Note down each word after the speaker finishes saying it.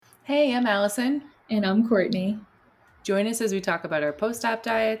Hey, I'm Allison. And I'm Courtney. Join us as we talk about our post-op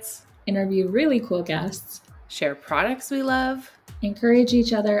diets, Interview really cool guests, share products we love, encourage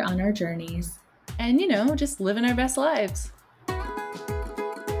each other on our journeys, and, just living our best lives.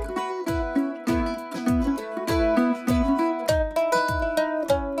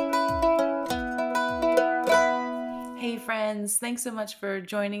 Hey friends, thanks so much for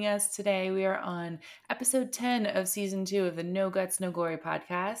joining us today. We are on episode 10 of season 2 of the No Guts, No Glory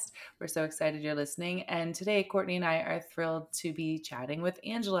podcast. We're so excited you're listening. And today, Courtney and I are thrilled to be chatting with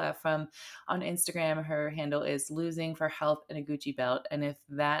Angela on Instagram. Her handle is Losing for Health and a Gucci Belt. And if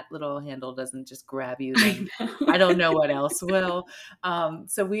that little handle doesn't just grab you, then I don't know what else will.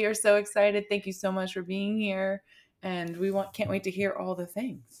 So we are so excited. Thank you so much for being here. And can't wait to hear all the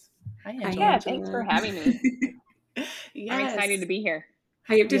things. Hi, Angela. Yeah, thanks for having me. Yes. I'm excited to be here.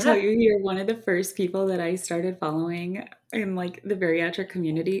 I have to tell you, you're one of the first people that I started following in like the bariatric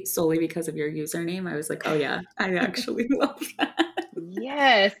community solely because of your username. I was like, oh yeah, I actually love that.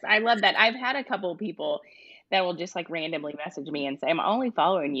 Yes, I love that. I've had a couple of people that will just like randomly message me and say, I'm only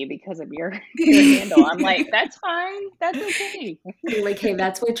following you because of your handle. I'm like, that's fine. That's okay. You're like, hey,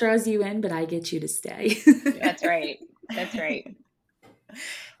 that's what draws you in, but I get you to stay. That's right. That's right.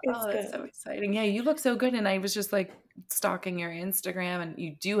 That's so exciting. Yeah, you look so good. And I was just like stalking your Instagram, and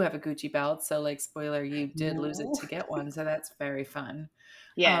you do have a Gucci belt. So, like, spoiler, you did lose it to get one. So that's very fun.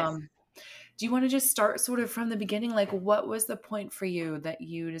 Yes. Do you want to just start sort of from the beginning? Like, what was the point for you that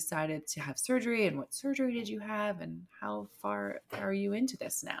you decided to have surgery, and what surgery did you have, and how far are you into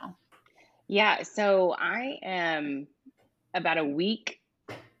this now? Yeah. So I am about a week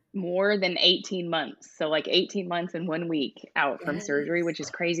more than 18 months. So like 18 months and 1 week out from surgery, which is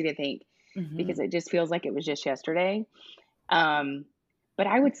crazy to think because it just feels like it was just yesterday. But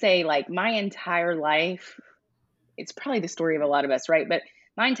I would say like my entire life, it's probably the story of a lot of us, right? But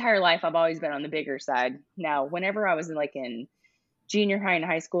my entire life, I've always been on the bigger side. Now, whenever I was in junior high and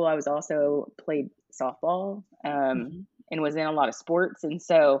high school, I was also played softball and was in a lot of sports. And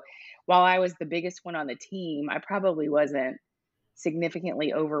so while I was the biggest one on the team, I probably wasn't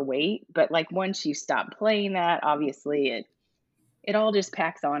significantly overweight, but like once you stop playing that, obviously it all just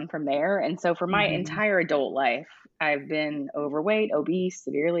packs on from there. And so for my entire adult life, I've been overweight, obese,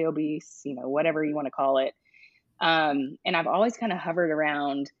 severely obese, whatever you want to call it. And I've always kind of hovered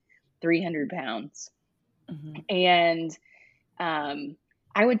around 300 pounds. And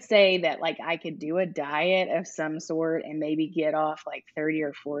I would say that like I could do a diet of some sort and maybe get off like 30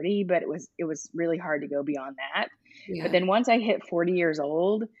 or 40, but it was really hard to go beyond that. Yeah. But then once I hit 40 years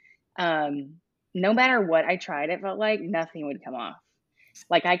old, no matter what I tried, it felt like nothing would come off.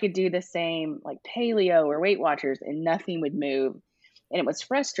 Like I could do the same like paleo or Weight Watchers and nothing would move. And it was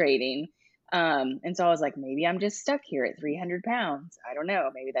frustrating. And so I was like, maybe I'm just stuck here at 300 pounds. I don't know.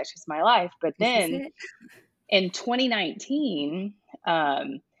 Maybe that's just my life. But then in 2019,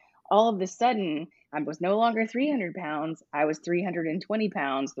 all of a sudden, I was no longer 300 pounds. I was 320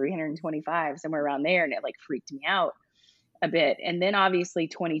 pounds, 325, somewhere around there. And it like freaked me out a bit. And then obviously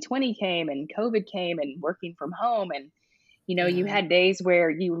 2020 came and COVID came and working from home. And, you had days where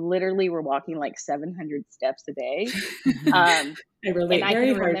you literally were walking like 700 steps a day. I relate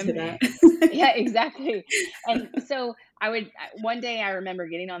very hard to that. Yeah, exactly. And so one day I remember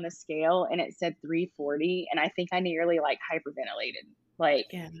getting on the scale and it said 340. And I think I nearly like hyperventilated. Like,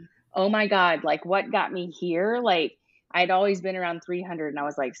 oh my God, like what got me here? Like I'd always been around 300 and I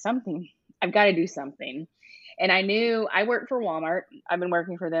was like, I've got to do something. And I knew I worked for Walmart. I've been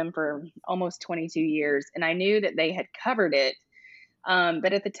working for them for almost 22 years. And I knew that they had covered it.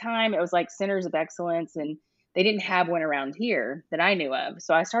 But at the time it was like Centers of Excellence and they didn't have one around here that I knew of.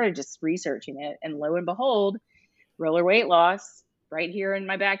 So I started just researching it. And lo and behold, Roller Weight Loss right here in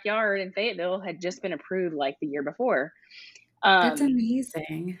my backyard in Fayetteville had just been approved like the year before. That's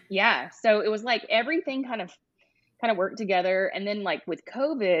amazing. Yeah. So it was like everything kind of worked together. And then like with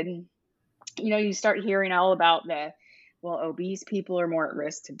COVID, you start hearing all about obese people are more at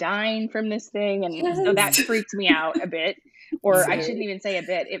risk to dying from this thing. And so that freaked me out a bit, or I shouldn't even say a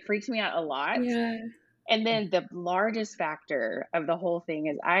bit. It freaked me out a lot. Yeah. And then the largest factor of the whole thing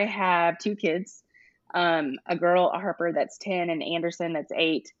is I have 2 kids, a girl, a Harper that's 10 and Anderson that's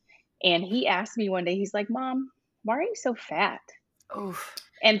 8. And he asked me one day, he's like, Mom, why are you so fat? Oof.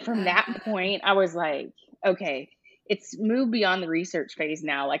 And from that point, I was like, okay, it's moved beyond the research phase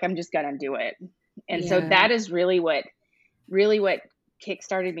now. Like I'm just going to do it. And so that is really what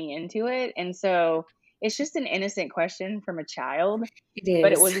kickstarted me into it. And so it's just an innocent question from a child,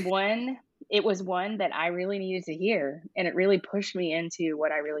 but it was one it was one that I really needed to hear, and it really pushed me into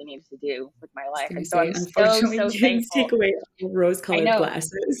what I really needed to do with my I was life. gonna And so say, I'm unfortunately, so kids take thankful. away all I rose-colored know,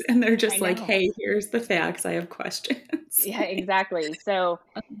 glasses, and they're I just like, know. "Hey, here's the facts. I have questions." Yeah, exactly. So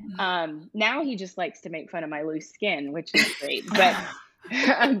Um, now he just likes to make fun of my loose skin, which is great. But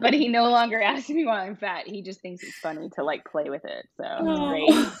but he no longer asks me why I'm fat. He just thinks it's funny to like play with it. So it's great.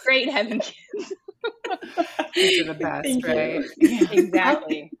 Oh. It's great having kids. Kids are the best, Thank right? you. Yeah. How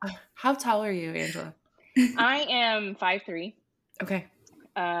Exactly. how tall are you, Angela? I am 5'3". Okay.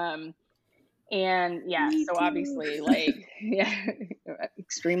 Um and yeah, Me so too. obviously like yeah,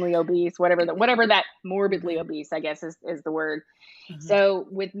 extremely obese, whatever that morbidly Mhm. obese, I guess is the word. Mhm. So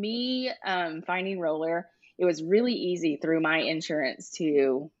with me finding roller, it was really easy through my insurance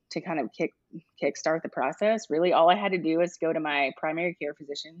to kind of kickstart the process. Really, all I had to do was go to my primary care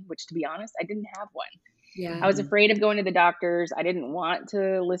physician, which to be honest, I didn't have one. I Yeah. was Mhm. afraid of going to the doctors. I didn't want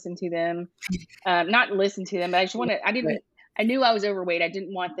to listen to them. Not listen to them, but I just wanted. I Right. didn't. I knew I was overweight. I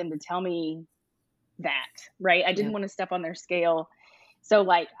didn't want them to tell me that. Right. I Yeah. didn't want to step on their scale. So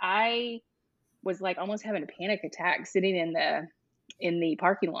like I was like almost having a panic attack sitting in the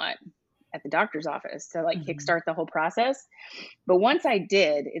parking lot at the doctor's office to like Mhm. kickstart the whole process. But once I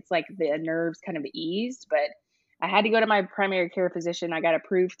did, it's like the nerves kind of eased. But I had to go to my primary care physician. I got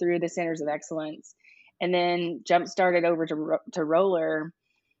approved through the Centers of Excellence, and then jump started over to Roller.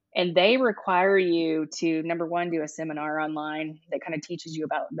 And they require you to number one do a seminar online that kind of teaches you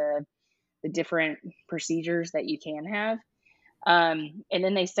about the different procedures that you can have. And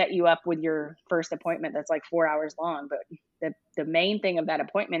then they set you up with your first appointment that's like 4 hours long. But the main thing of that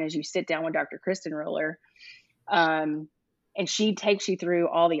appointment is you sit down with Dr. Kristen Roller, um, and she takes you through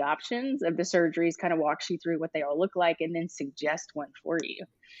all the options of the surgeries, kind of walks you through what they all look like, and then suggest one for you.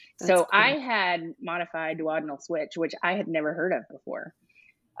 That's So I cool. had modified duodenal switch, which I had never heard of before.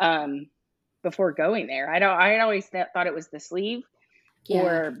 Um, Before going there, I had always thought it was the sleeve Yeah.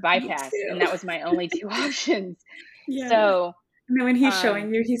 or Me bypass, and too. that was my only two options. Yeah. So And then when he's um,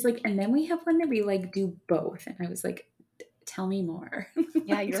 showing you, he's like, "And then we have one that we, like, do both." And I was like, "Tell me more."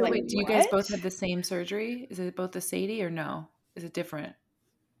 yeah, you're So like, wait, do you guys what? both have the same surgery? Is it both the Sadie or no? Is it different?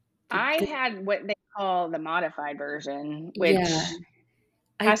 I Did had what they call the modified version, Yeah. which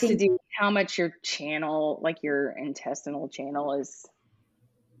I has to think do with how much your channel, like your intestinal channel is,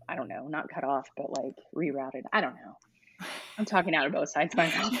 I don't know, not cut off, but like rerouted. I don't know. I'm talking out of both sides of my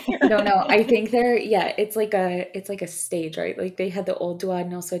mouth here. no, I think they're yeah, it's like a stage, right? Like, they had the old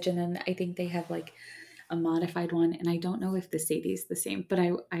duodenal switch, and then I think they have, like, a modified one, and I don't know if the Sadie's the same, but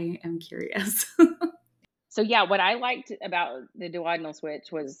I am curious. So yeah, what I liked about the duodenal switch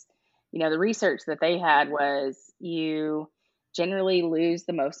was, the research that they had was you generally lose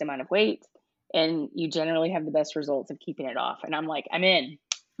the most amount of weight and you generally have the best results of keeping it off. And I'm like, I'm in.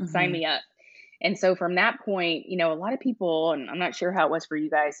 Sign Mhm. me up. And so from that point, a lot of people, and I'm not sure how it was for you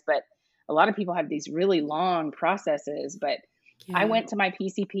guys, but a lot of people have these really long processes. But I Yeah. went to my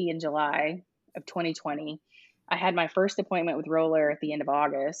PCP in July of 2020. I had my first appointment with Roller at the end of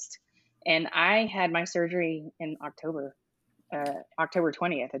August, and I had my surgery in October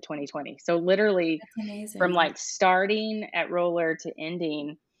 20th of 2020. So literally That's from amazing. like starting at Roller to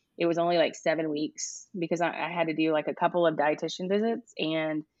ending, it was only like 7 weeks because I had to do like a couple of dietitian visits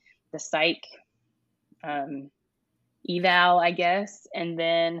and the psych um, eval, I guess, and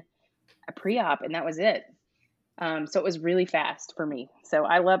then a pre-op, and that was it. So it was really fast for me. So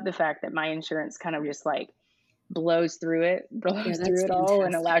I love the fact that my insurance kind of just like Yeah, blows that's through it all,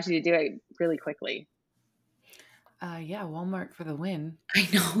 and fantastic. allows you to do it really quickly. Yeah, Walmart for the win. I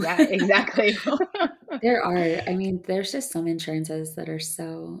Yeah, know. exactly. There are. I mean, there's just some insurances that are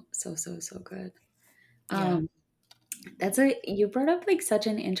so, so, so, so good. Yeah. Um, that's a you brought up like such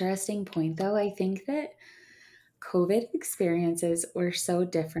an interesting point though. I think that COVID experiences were so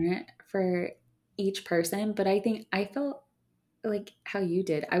different for each person, but I think I felt like how you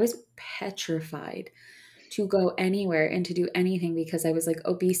did. I was petrified to go anywhere and to do anything because I was like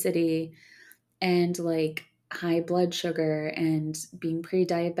obesity and like high blood sugar and being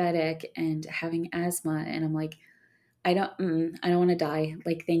pre-diabetic and having asthma, and I'm like, I don't want to die.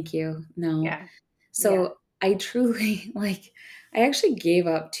 Like, thank you. No. Yeah, yeah. So I truly, like, I actually gave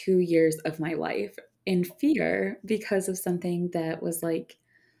up 2 years of my life in fear because of something that was like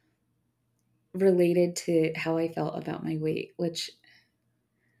related to how I felt about my weight, which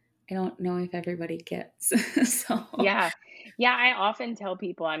I don't know if everybody gets. So, Yeah. Yeah, I often tell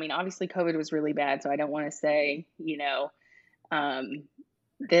people, I mean, obviously COVID was really bad, so I don't want to say, um,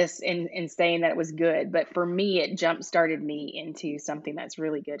 this in saying that it was good, but for me, it jump started me into something that's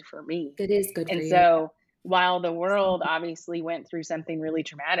really good for me. it is good for And you. so while the world obviously went through something really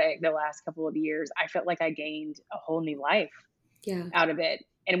traumatic the last couple of years, I felt like I gained a whole new life Yeah. out of it.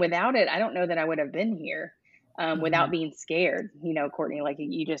 And without it, I don't know that I would have been here without being scared, Courtney, like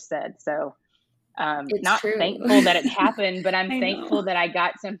you just said. So It's not true. thankful that it happened, but I'm I thankful know. that I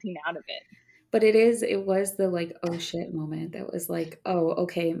got something out of it. But it was the like, oh shit moment that was like, oh,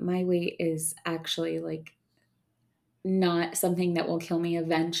 okay, my weight is actually like not something that will kill me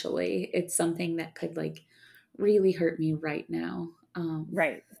eventually. It's something that could like really hurt me right now.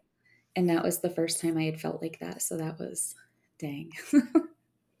 Right. And that was the first time I had felt like that. So that was dang.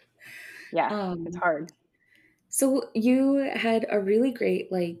 Yeah, it's hard. So you had a really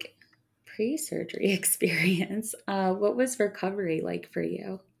great like pre-surgery experience. What was recovery like for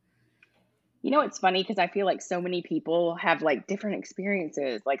you? It's funny because I feel like so many people have like different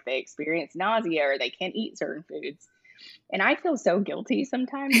experiences. Like they experience nausea or they can't eat certain foods. And I feel so guilty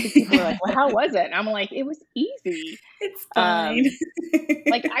sometimes because people are like, well, how was it? And I'm like, it was easy. It's fine.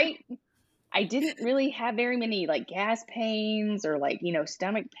 Like I didn't really have very many like gas pains or like,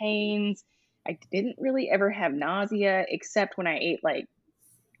 stomach pains. I didn't really ever have nausea except when I ate like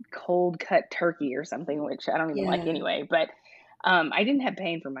cold cut turkey or something, which I don't even like Yeah. anyway. But I didn't have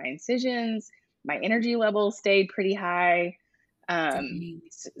pain from my incisions. My energy levels stayed pretty high. Dang.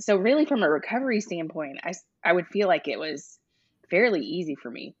 So really from a recovery standpoint, I would feel like it was fairly easy for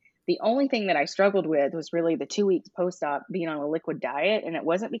me. The only thing that I struggled with was really the 2 weeks post-op being on a liquid diet. And it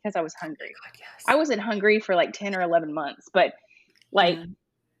wasn't because I was hungry. God, yes. I wasn't hungry for like 10 or 11 months, but like,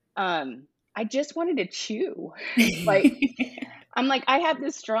 Yeah. I just wanted to chew. Like, I'm like, I have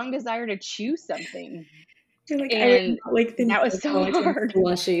this strong desire to chew something. You're like, I would And not like the that was so Neapolitan hard.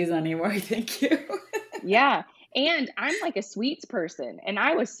 slushies anymore. Thank you. Yeah. And I'm like a sweets person. And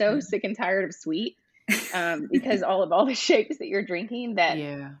I was so sick and tired of sweet because all the shakes that you're drinking that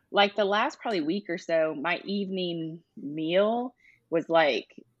Yeah. like the last probably week or so, my evening meal was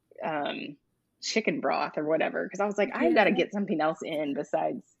like chicken broth or whatever. Cause I was like, I've got to Yeah. get something else in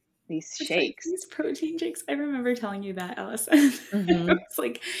besides these It's like shakes. these protein shakes. I remember telling you that, Allison. It's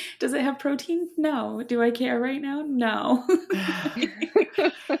like, does it have protein? No. Do I care right now? No.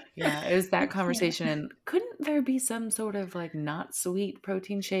 Yeah, it was I that can't. conversation. And couldn't there be some sort of like not sweet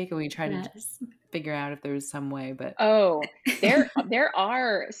protein shake? And we tried to Yes. figure out if there was some way, but Oh, there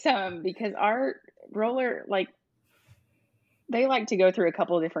are some because our roller like they like to go through a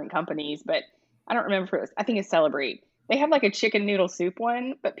couple of different companies, but I don't remember if it was, I think it's Celebrate. They have like a chicken noodle soup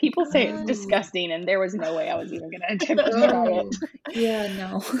one, but people say it's Oh. disgusting, and there was no way I was even going to attempt to try it. Oh. Yeah,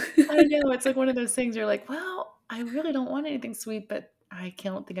 no. I know it's like one of those things you're like, well, I really don't want anything sweet, but I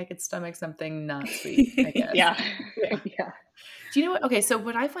don't think I could stomach something not sweet, I guess. Yeah. Yeah. Yeah. Do you know what? Okay, so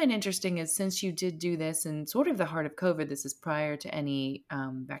what I find interesting is since you did do this in sort of the heart of COVID, this is prior to any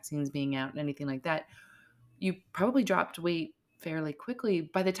vaccines being out and anything like that, you probably dropped weight fairly quickly.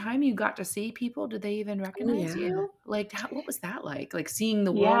 By the time you got to see people, did they even Oh, recognize yeah. you? Like, what was that like? Like seeing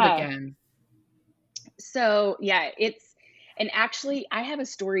the world Yeah. again? So, yeah, and actually, I have a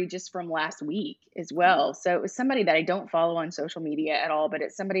story just from last week as well. So it was somebody that I don't follow on social media at all, but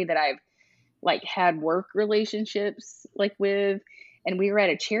it's somebody that I've like had work relationships like with, and we were at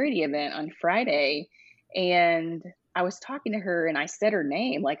a charity event on Friday, and I was talking to her and I said her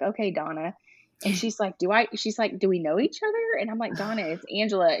name, like, okay, Donna. And she's like, do we know each other? And I'm like, Donna, it's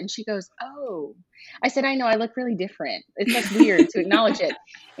Angela. And she goes, oh, I said, I know I look really different. It's like weird to acknowledge it.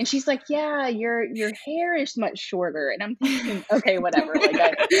 And she's like, yeah, your hair is much shorter. And I'm thinking, okay, whatever.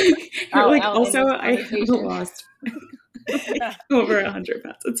 Like You're like, I'll end also, this I have conversation. lost like, over 100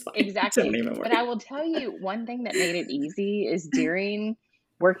 pounds. It's fine. Exactly. Don't even But worry. I will tell you one thing that made it easy is during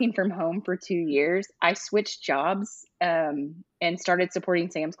working from home for 2 years, I switched jobs and started supporting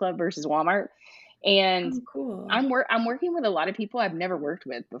Sam's Club versus Walmart. And Oh, cool. I'm working with a lot of people I've never worked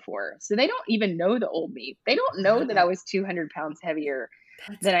with before. So they don't even know the old me. They don't know that I was 200 pounds heavier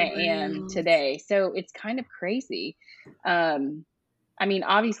That's than I am wild. today. So it's kind of crazy. I mean,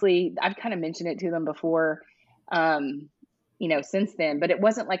 obviously, I've kind of mentioned it to them before, since then, but it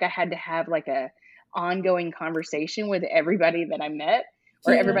wasn't like I had to have like a ongoing conversation with everybody that I met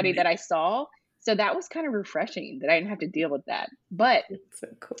or Yeah. everybody that I saw. So that was kind of refreshing that I didn't have to deal with that. But That's so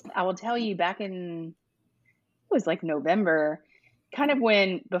cool. I will tell you back in, it was like November, kind of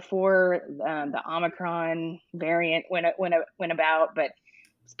when before the Omicron variant went about, but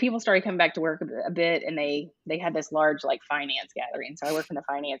people started coming back to work a bit, and they had this large like finance gathering. So I work in the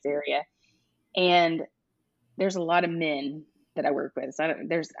finance area, and there's a lot of men that I work with. So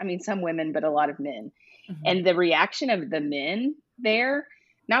some women, but a lot of men. Mhm. And the reaction of the men there,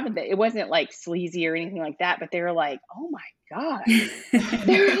 not that it wasn't like sleazy or anything like that, but they were like, oh my God.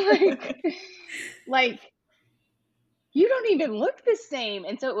 They were like, you don't even look the same.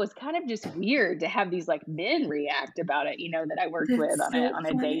 And so it was kind of just weird to have these like men react about it, that I worked with That's so on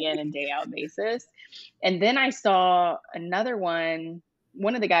a day funny. in and day out basis. And then I saw another one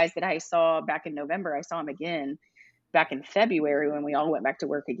of the guys that I saw back in November, I saw him again back in February when we all went back to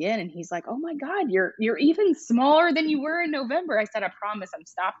work again. And he's like, "Oh my God, you're even smaller than you were in November." I said, "I promise I'm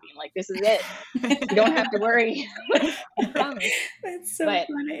stopping. Like, this is it. You don't have to worry." Like, I promise. That's so But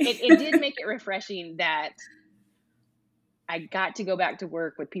funny. it did make it refreshing that I got to go back to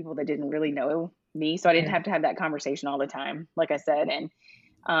work with people that didn't really know me. So I didn't Right. have to have that conversation all the time, like I said. And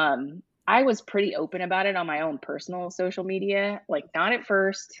I was pretty open about it on my own personal social media, like not at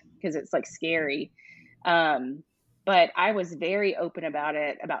first because it's like scary. Um, but I was very open about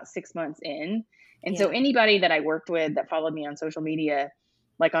it about 6 months in. And so Yeah. anybody that I worked with that followed me on social media,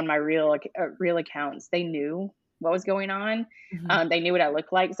 like on my real accounts, they knew what was going on. Mhm. They knew what I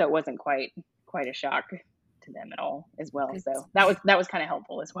looked like, so it wasn't quite a shock to them at all as well. It's So that was kind of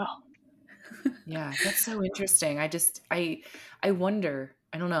helpful as well. Yeah, that's so interesting. I wonder,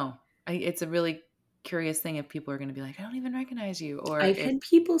 I don't know. It's a really curious thing if people are going to be like, I don't even recognize you, or I've if had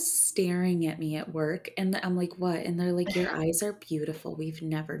people staring at me at work and I'm like, "What?" And they're like, "Your eyes are beautiful. We've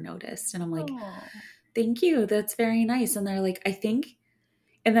never noticed." And I'm like, Oh, "Thank you. That's very nice." And they're like, "I think,"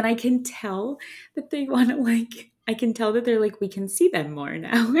 and then I can tell that they want to like, I can tell that they're like, "We can see them more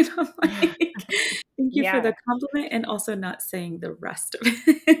now." And I'm like, "Thank you for the yeah, compliment and also not saying the rest of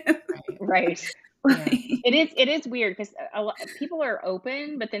it." right. right. Yeah. It is weird because people are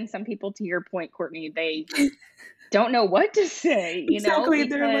open, but then some people, to your point, Courtney, they don't know what to say, Exactly.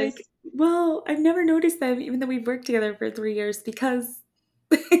 They're because like, "Well, I've never noticed them even though we've worked together for 3 years because,"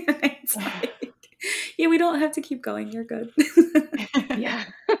 it's like, "Yeah, we don't have to keep going. You're good." yeah,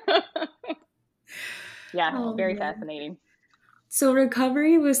 yeah, Oh, very man. fascinating. So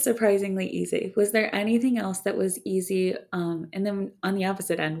recovery was surprisingly easy. Was there anything else that was easy? And then on the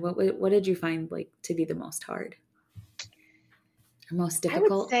opposite end, what did you find like to be the most hard or most I would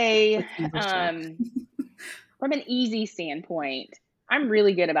difficult? say, Which never should. from an easy standpoint, I'm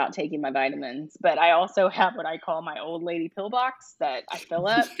really good about taking my vitamins, but I also have what I call my old lady pill box that I fill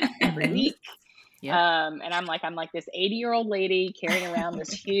up every Mhm. week. Yep. And I'm like this 80-year-old lady carrying around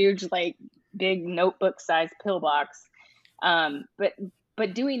this huge, like big notebook sized pill box.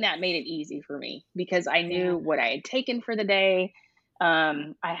 But doing that made it easy for me because I Yeah. knew what I had taken for the day. I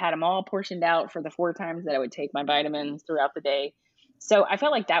had them all portioned out for the 4 times that I would take my vitamins throughout the day. So I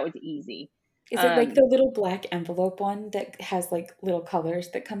felt like that was easy. Is it like Um, the little black envelope one that has like little colors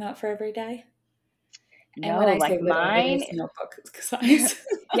that come out for every day? And when no, I say like little, it mine, is notebook size.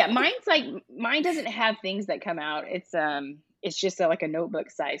 yeah, mine doesn't have things that come out. It's just like a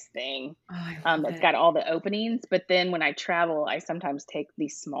notebook size thing. Oh, I love That's it. got all the openings. But then when I travel, I sometimes take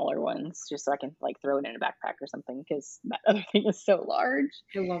these smaller ones just so I can like throw it in a backpack or something because that other thing is so large.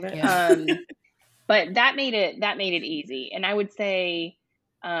 I love it. Yeah. But that made it easy. And I would say,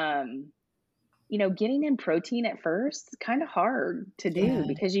 um, getting in protein at first is kind of hard to do Yeah.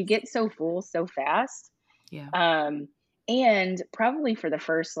 because you get so full so fast. Yeah. Um, and probably for the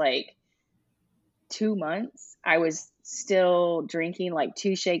first like 2 months, I was still drinking like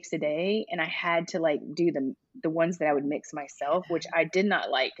 2 shakes a day, and I had to like do the ones that I would mix myself, which I did not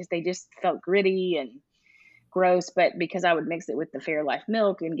like because they just felt gritty and gross. But because I would mix it with the Fairlife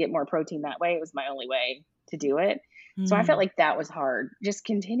milk and get more protein that way, it was my only way to do it. So I felt Mm. like that was hard. Just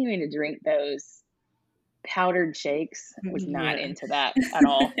continuing to drink those powdered shakes, was not Yeah. into that at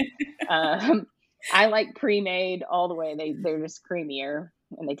all. Um, I like pre-made all the way. They're just creamier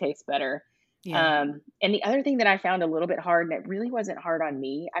and they taste better. Yeah. And the other thing that I found a little bit hard, and it really wasn't hard on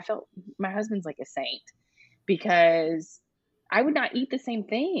me, I felt my husband's like a saint because I would not eat the same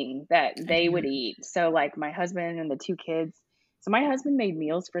thing that they would eat. So like my husband and the 2 kids. So my husband made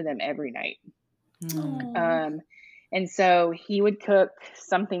meals for them every night. Mm. Oh, Um, and so he would cook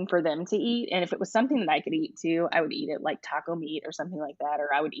something for them to eat. And if it was something that I could eat too, I would eat it like taco meat or something like that,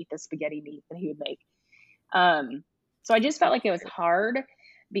 or I would eat the spaghetti meat that he would make. Um, so I just felt like it was hard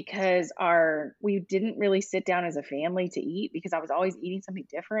because we didn't really sit down as a family to eat because I was always eating something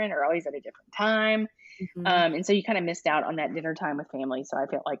different or always at a different time. mhm. And so you kind of missed out on that dinner time with family. So I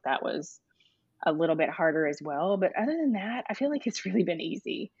felt like that was a little bit harder as well. But other than that, I feel like it's really been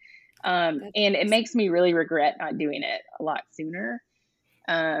easy. That's And it awesome. makes me really regret not doing it a lot sooner.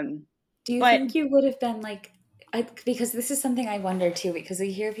 Um, Do you but think you would have been like, because this is something I wonder too, because I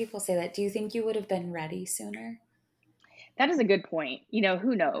hear people say that. Do you think you would have been ready sooner? that is a good point.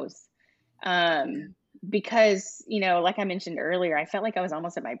 Who knows? Yeah. Um, because, like I mentioned earlier, I felt like I was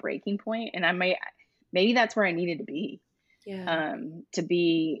almost at my breaking point, and maybe that's where I needed to be, Yeah. to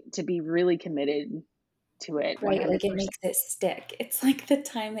be really committed to it Right, like, it 100%. makes it stick. It's like the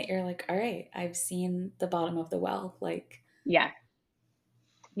time that you're like, "All right, I've seen the bottom of the well." Like, Yeah.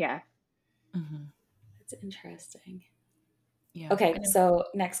 Yeah. that's interesting. Yeah. Okay, so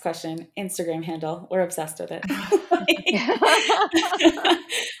next question, Instagram handle. We're obsessed with it.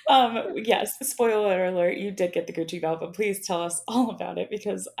 Yes, spoiler alert, you did get the Gucci belt, but please tell us all about it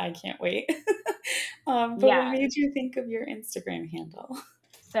because I can't wait. But what Yeah. made you think of your Instagram handle?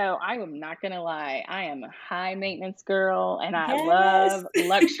 So I am not gonna lie, I am a high maintenance girl and I Yes. love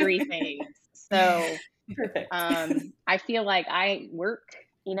luxury things. So Perfect. I feel like I work,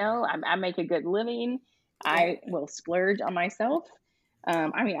 I make a good living. Yeah, I will splurge on myself.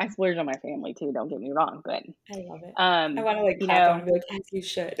 I mean, I splurge on my family too, don't get me wrong, but I love it. I um, wanna, like, you clap on know, and be like, "Yes, you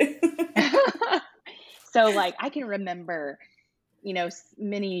should." so like I can remember,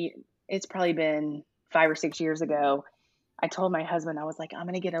 many, it's probably been 5 or 6 years ago. I told my husband, I was like, I'm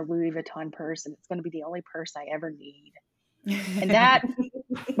going to get a Louis Vuitton purse and it's going to be the only purse I ever need. And that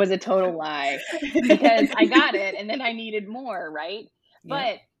was a total lie because I got it and then I needed more, right? Yep.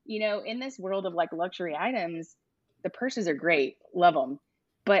 But, in this world of like luxury items, the purses are great, love them.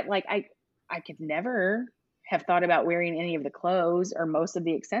 But like I could never have thought about wearing any of the clothes or most of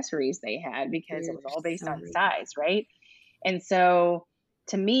the accessories they had because it You're was all based so on right. size, right? And so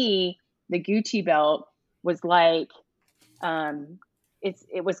to me, the Gucci belt was like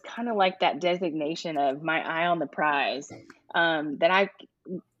it was kind of like that designation of my eye on the prize, that I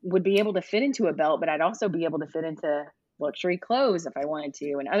would be able to fit into a belt, but I'd also be able to fit into luxury clothes if I wanted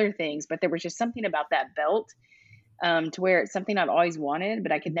to and other things. But there was just something about that belt, to where it's something I've always wanted,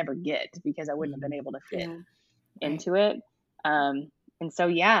 but I could never get because I wouldn't have been able to fit Yeah. Right. into it. And so,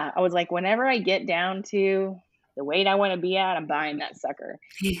 yeah, I was like, whenever I get down to the weight I want to be at, I'm buying that sucker.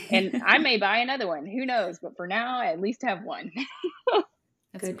 And I may buy another one, who knows? But for now, I at least have one.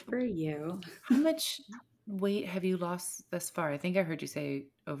 That's Good for you. How much weight have you lost thus far? I think I heard you say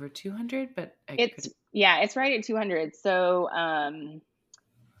over 200, but I It's could. yeah, it's right at 200. So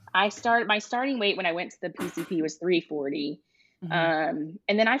my starting weight when I went to the PCP was 340. Mhm.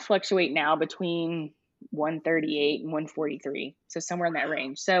 And then I fluctuate now between 138 and 143. So somewhere in that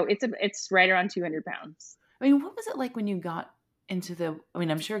range. So it's right around 200 pounds. I mean, what was it like when you got into I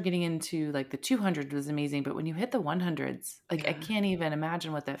mean, I'm sure getting into like the 200 was amazing, but when you hit the 100s, like I Yeah. can't even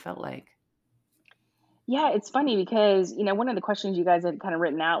imagine what that felt like. Yeah, it's funny because, one of the questions you guys had kind of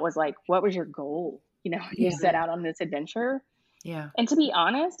written out was like, what was your goal? When you set Yeah. out on this adventure. Yeah. And to be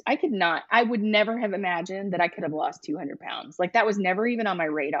honest, I would never have imagined that I could have lost 200 pounds. Like that was never even on my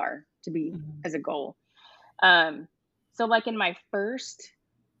radar to be Mhm. as a goal. Um, so like in my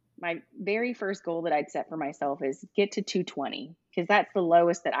very first goal that I'd set for myself is get to 220 because that's the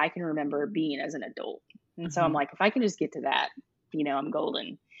lowest that I can remember being as an adult. And so I'm Mhm. like, if I can just get to that, I'm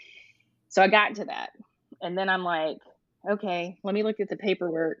golden. So I got to that. And then I'm like, okay, let me look at the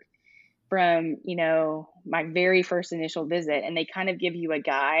paperwork from, my very first initial visit. And they kind of give you a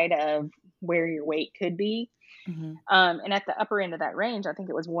guide of where your weight could be. Mhm. And at the upper end of that range, I think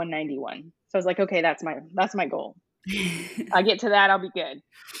it was 191. So I was like, okay, that's my goal. I get to that, I'll be good.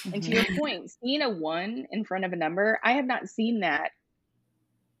 And to your Mhm. point, seeing a one in front of a number, I have not seen that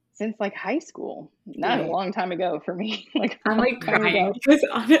since like high school. Not a Right. long time ago for me. Like I'm, I'm like, crying. crying because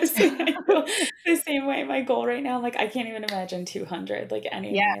honestly, I feel the same way. My goal right now, like, I can't even imagine 200. Like,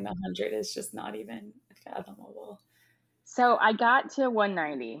 anything Yeah. in the 100 is just not even fathomable. So I got to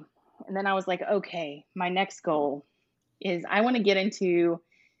 190 and then I was like, okay, my next goal is I want to get into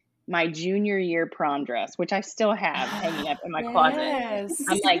my junior year prom dress, which I still have hanging up in my closet.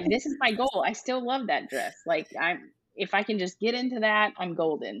 I'm Yes. like, this is my goal. I still love that dress. Like if I can just get into that, I'm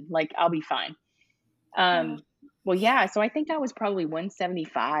golden. Like I'll be fine. Oh, Well, yeah. So I think I was probably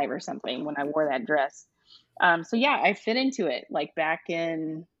 175 or something when I wore that dress. So yeah, I fit into it like back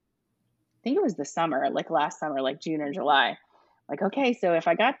in, I think it was the summer, like last summer, like June or July. Like, okay, so if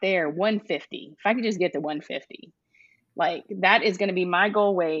I got there 150, if I could just get to 150, like that is going to be my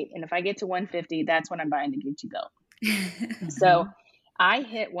goal weight. And if I get to 150, that's when I'm buying the Gucci belt. So Mhm. I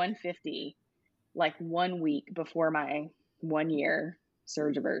hit 150 like 1 week before my 1 year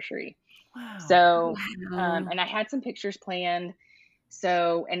surge anniversary. Wow. So, wow. and I had some pictures planned.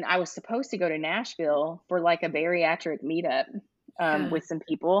 So, and I was supposed to go to Nashville for like a bariatric meetup, Yeah. with some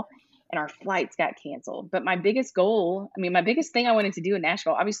people, and our flights got canceled. But my biggest goal, I mean, my biggest thing I wanted to do in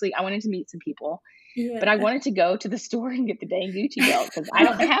Nashville, obviously, I wanted to meet some people, but I Yeah. wanted to go to the store and get the dang Gucci belt because I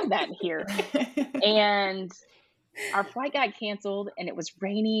don't have that here. And our flight got canceled and it was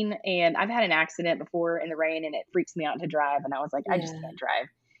raining. And I've had an accident before in the rain and it freaks me out to drive. And I was like, I just Yeah. can't drive.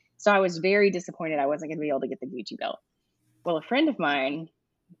 So I was very disappointed I wasn't going to be able to get the Gucci belt. Well, a friend of mine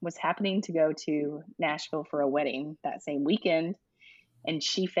was happening to go to Nashville for a wedding that same weekend. And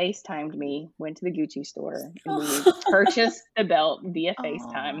she FaceTimed me, went to the Gucci store, and we purchased the belt via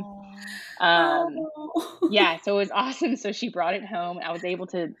FaceTime. Yeah, so it was awesome. So she brought it home. I was able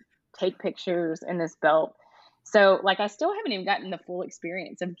to take pictures in this belt. So like I still haven't even gotten the full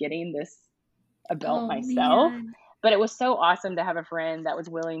experience of getting a belt myself. Man. But it was so awesome to have a friend that was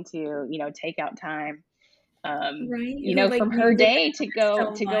willing to, take out time, Right? Who, like, from her means it day to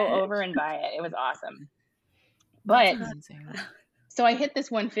go so much. over and buy it. It was awesome. That's But amazing. so I hit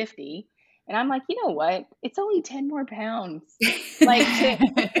this 150 and I'm like, you know what? It's only 10 more pounds. Like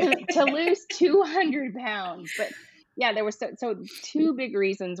to lose 200 pounds. But yeah, there was so two big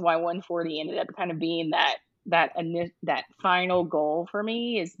reasons why 140 ended up kind of being that final goal for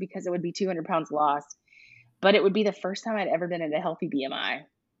me, is because it would be 200 pounds lost, but it would be the first time I'd ever been at a healthy BMI.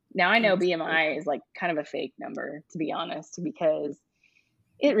 Now I know That's BMI is like kind of a fake number, to be honest, because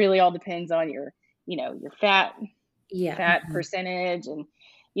it really all depends on your fat Yeah. percentage and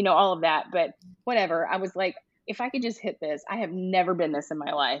all of that. But whatever, I was like, if I could just hit this, I have never been this in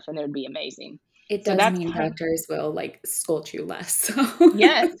my life, and it would be amazing. It So does that's mean kind of, doctors will, like, scold you less, so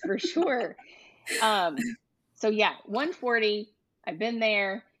yes, for sure. So yeah, 140, I've been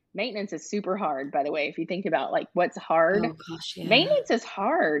there. Maintenance is super hard, by the way. If you think about like what's hard, Oh gosh, yeah. maintenance is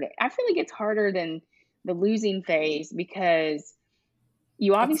hard. I feel like it's harder than the losing phase, because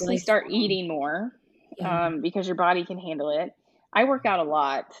you It's obviously start lifelong. eating more, Yeah. because your body can handle it. I work out a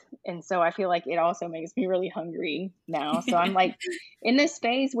lot, and so I feel like it also makes me really hungry now. So I'm like in this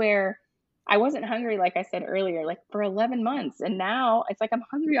phase where I wasn't hungry, like I said earlier, like for 11 months, and now it's like I'm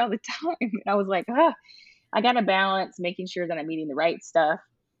hungry all the time. And I was like, I got to balance making sure that I'm eating the right stuff.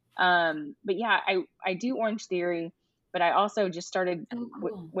 But yeah, I do Orange Theory, but I also just started Oh,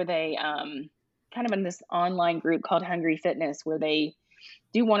 cool. with a kind of in this online group called Hungry Fitness, where they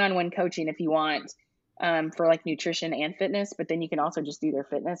do one-on-one coaching if you want, for like nutrition and fitness, but then you can also just do their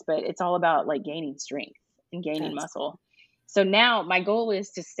fitness. But it's all about like gaining strength and gaining That's muscle. So now my goal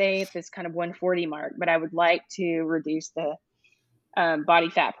is to stay at this kind of 140 mark, but I would like to reduce the body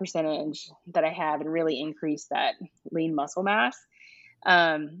fat percentage that I have and really increase that lean muscle mass.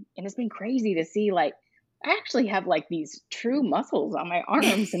 And it's been crazy to see, like, I actually have like these true muscles on my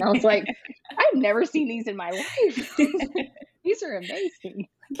arms. And I was like, I've never seen these in my life. These are amazing.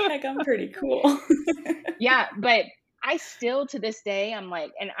 Heck, I'm pretty cool. Yeah, but I still to this day, I'm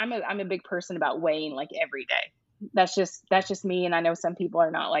like, and I'm a big person about weighing like every day. That's just me. And I know some people are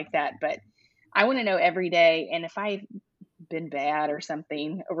not like that, but I want to know every day. And if I've been bad or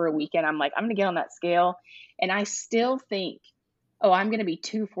something over a weekend, I'm like, I'm gonna get on that scale. And I still think, oh, I'm gonna be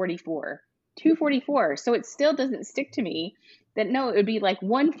 244. 244. So it still doesn't stick to me that no, it would be like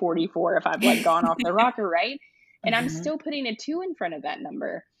 144 if I've like gone off the rocker, right? And I'm still putting a 2 in front of that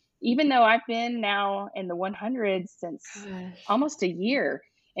number, even though I've been now in the 100s since Gosh. almost a year,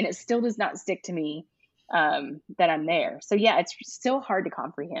 and it still does not stick to me, that I'm there. So yeah, it's still hard to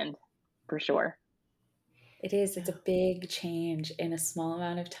comprehend, for sure. It is. It's a big change in a small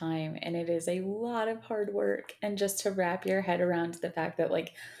amount of time, and it is a lot of hard work. And just to wrap your head around the fact that,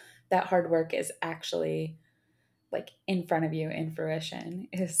 like, that hard work is actually, like, in front of you in fruition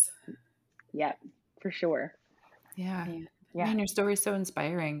is, Yeah, for sure. Yeah. man. Yeah. Man, your story is so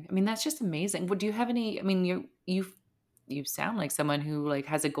inspiring. I mean, that's just amazing. What do you have any? I mean, you sound like someone who like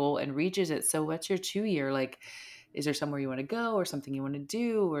has a goal and reaches it. So what's your 2 year like? Is there somewhere you want to go or something you want to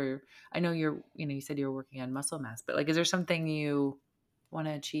do? Or I know you said you were working on muscle mass, but like, is there something you want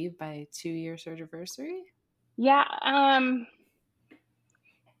to achieve by 2 year surgery? Yeah.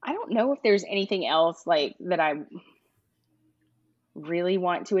 I don't know if there's anything else like that I really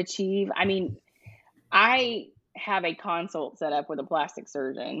want to achieve. I mean, I have a consult set up with a plastic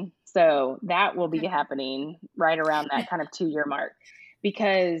surgeon. So that will be happening right around that kind of 2 year mark,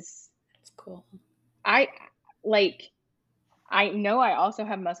 because That's cool. I know I also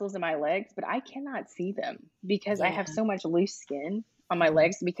have muscles in my legs, but I cannot see them because I have so much loose skin on my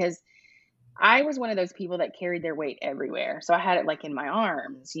legs, because I was one of those people that carried their weight everywhere. So I had it like in my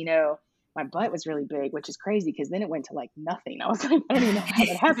arms, my butt was really big, which is crazy because then it went to like nothing. I was like, I don't even know how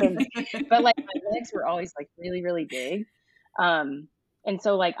that happened. But like my legs were always like really, really big. And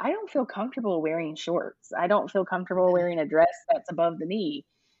so like I don't feel comfortable wearing shorts. I don't feel comfortable wearing a dress that's above the knee.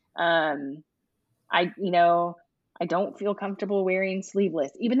 Um, I don't feel comfortable wearing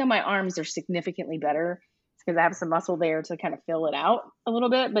sleeveless, even though my arms are significantly better. It's because I have some muscle there to kind of fill it out a little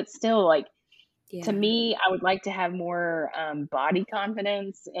bit, but still like, to me, I would like to have more body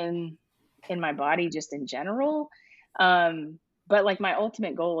confidence in my body just in general. But like my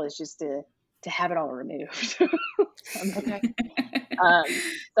ultimate goal is just to have it all removed. Okay.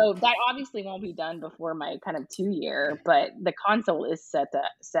 So that obviously won't be done before my kind of 2 year, but the console is set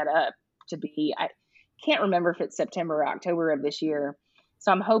up to be, I can't remember if it's September or October of this year.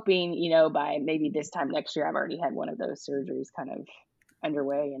 So I'm hoping, by maybe this time next year, I've already had one of those surgeries kind of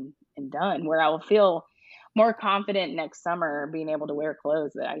underway and done, where I will feel more confident next summer being able to wear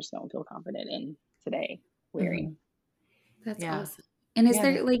clothes that I just don't feel confident in today wearing. That's Yeah. awesome. And is Yeah.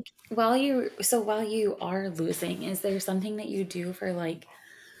 there like while you are losing, is there something that you do for like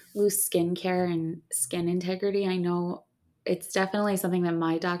loose skincare and skin integrity? I know it's definitely something that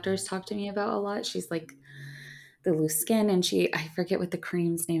my doctors talk to me about a lot. She's like the loose skin, and I forget what the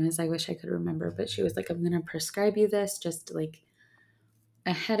cream's name is. I wish I could remember, but she was like, I'm gonna prescribe you this just like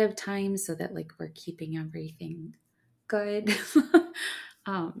ahead of time so that like we're keeping everything good.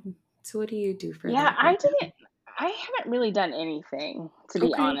 So what do you do for Yeah, that right now? I haven't really done anything, to be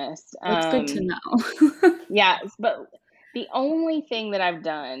Okay, honest. that's good to know. Yeah, but the only thing that I've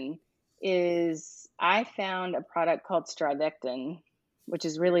done is I found a product called Strivectin, which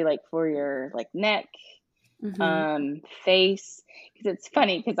is really like for your like neck, Hmm. face. Because it's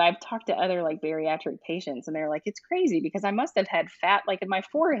funny because I've talked to other like bariatric patients and they're like, it's crazy because I must have had fat like in my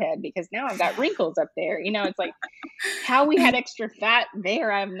forehead because now I've got wrinkles up there. It's like how we had extra fat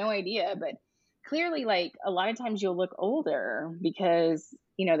there, I have no idea. But clearly, like a lot of times you'll look older because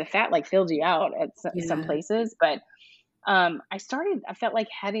the fat like filled you out at some Yeah. places. But I felt like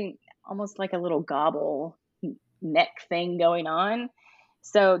having almost like a little gobble neck thing going on.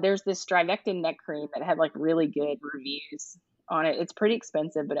 So there's this Strivectin neck cream that had like really good reviews on it. It's pretty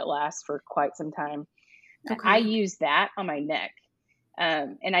expensive, but it lasts for quite some time. I Okay. use that on my neck.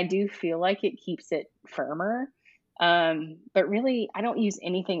 And I do feel like it keeps it firmer. But really, I don't use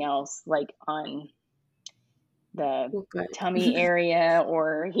anything else like on the Well, good. tummy area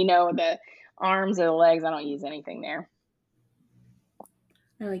or, the arms or the legs. I don't use anything there.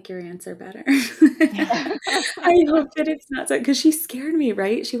 I like your answer better. I hope that it's not so because she scared me,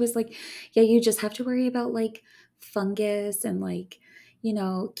 right? She was like, yeah, you just have to worry about like fungus and like,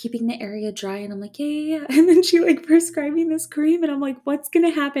 keeping the area dry. And I'm like, yeah, yeah, yeah. And then she like prescribing this cream, and I'm like, what's gonna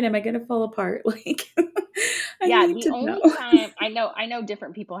happen? Am I gonna fall apart? Like, I Yeah, need the to know. only time I know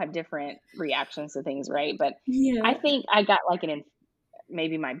different people have different reactions to things, right? But I Yeah. think I got like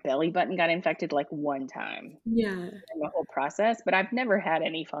maybe my belly button got infected like one time Yeah. in the whole process, but I've never had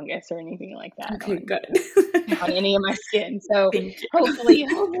any fungus or anything like that Okay, on good. on any of my skin. So Thank you. hopefully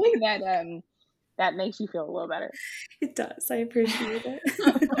that makes you feel a little better. It does. I appreciate it.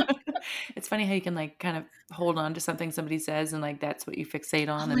 It's funny how you can like kind of hold on to something somebody says and like that's what you fixate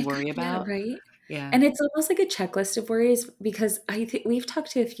Oh on my and god, worry yeah, about. right? Yeah. And it's almost like a checklist of worries because I think we've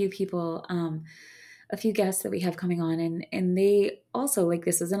talked to a few people, a few guests that we have coming on, and they also like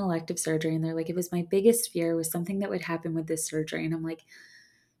this is an elective surgery, and they're like, it was my biggest fear was something that would happen with this surgery, and I'm like,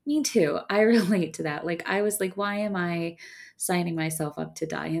 me too. I relate to that. Like I was like, why am I signing myself up to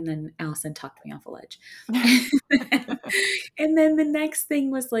die? And then Allison talked me off a ledge. And then the next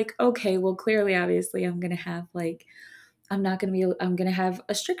thing was like, okay, well, clearly, obviously, I'm gonna have like I'm going to have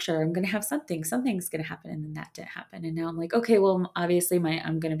a stricture. I'm going to have something's going to happen. And then that didn't happen. And now I'm like, okay, well, obviously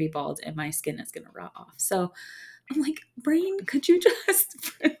I'm going to be bald and my skin is going to rot off. So I'm like, brain, could you just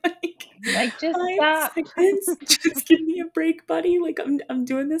for like Like just 5 seconds, just give me a break, buddy? Like I'm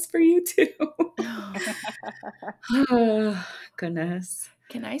doing this for you too. Oh, goodness.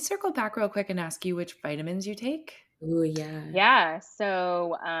 Can I circle back real quick and ask you which vitamins you take? Oh, yeah. Yeah,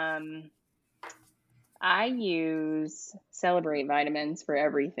 so I use Celebrate vitamins for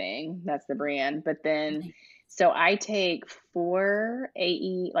everything. That's the brand. But then, Nice. so I take 4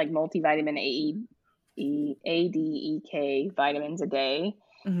 like multivitamin ADEK vitamins a day.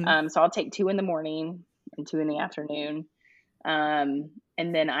 Mhm. So I'll take 2 in the morning and 2 in the afternoon. And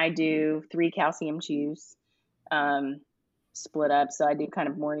then I do 3 calcium chews, um, split up. So I do kind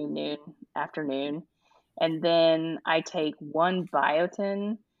of morning, noon, afternoon. And then I take 1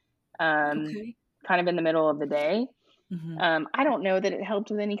 biotin, um, Okay. kind of in the middle of the day. Mhm. I don't know that it helped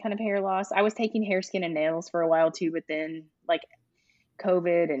with any kind of hair loss. I was taking hair, skin, and nails for a while too, but then like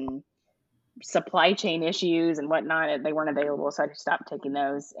COVID and supply chain issues and whatnot, they weren't available, so I just stopped taking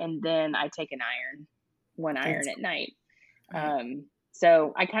those. And then I take one iron That's at night. Right.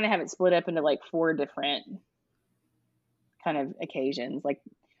 So I kind of have it split up into like 4 different kind of occasions, like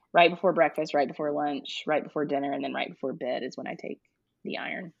right before breakfast, right before lunch, right before dinner, and then right before bed is when I take the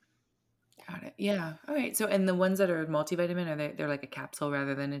iron. Got it. Yeah. All right. So, and the ones that are multivitamin, they're like a capsule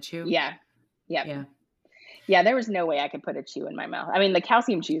rather than a chew? Yeah. Yep. Yeah. Yeah, there was no way I could put a chew in my mouth. I mean, the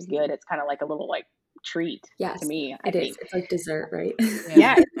calcium chew is good. It's kind of like a little like treat Yes, to me, I it is. think. It's like dessert, right?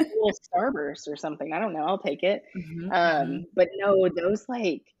 Yeah, it's like a little Starburst or something. I don't know. I'll take it. Mhm. But no, those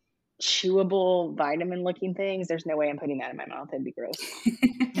like chewable vitamin looking things, there's no way I'm putting that in my mouth. It'd be gross.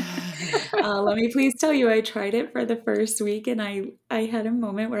 Let me please tell you, I tried it for the first week and I had a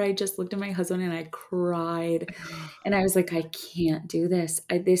moment where I just looked at my husband and I cried and I was like, I can't do this.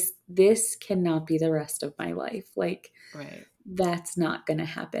 This cannot be the rest of my life. Like, Right. that's not gonna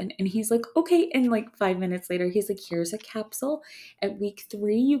happen. And he's like, okay. And like 5 minutes later, he's like, here's a capsule. At week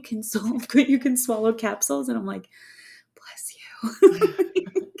 3, you can swallow capsules. And I'm like, bless you.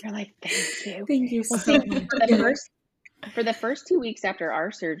 You're like, thank you. Thank you Well, so see, much. for the first 2 weeks after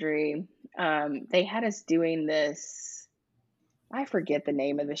our surgery, they had us doing this. I forget the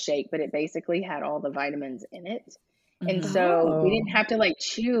name of the shake, but it basically had all the vitamins in it. And Mhm. so we Oh, didn't have to like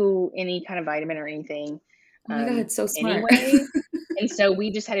chew any kind of vitamin or anything oh my God, so smart. anyway. And so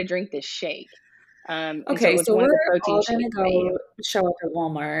we just had to drink this shake. And so it Okay, was so one of we're the protein all gonna shakes they go show up at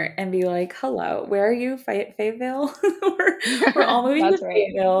Walmart and be like, "Hello, where are you, Fayetteville?" We're all moving to That's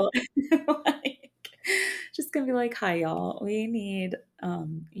right. Fayetteville. Like, just gonna be like, "Hi, y'all. We need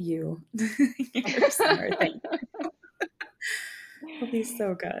you, your summer thing." It'll be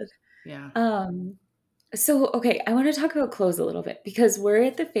so good. Yeah. So okay, I want to talk about clothes a little bit because we're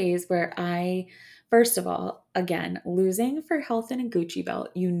at the phase where first of all, again, losing for health and a Gucci belt,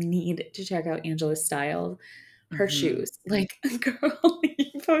 you need to check out Angela's style. Her Mhm. shoes. Like, girl,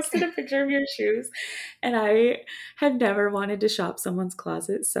 you posted a picture of your shoes, and I have never wanted to shop someone's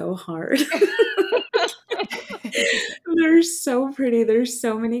closet so hard. They're so pretty. There's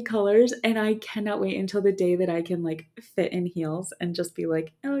so many colors, and I cannot wait until the day that I can like fit in heels and just be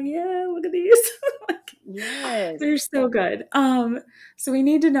like, "Oh yeah, look at these." Like, Yes. they're so good. So we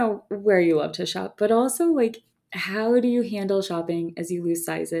need to know where you love to shop, but also like how do you handle shopping as you lose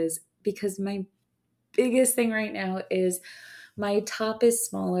sizes? Because my biggest thing right now is my top is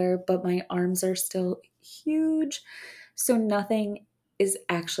smaller, but my arms are still huge. So nothing is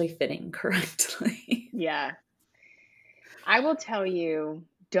actually fitting correctly. Yeah. I will tell you,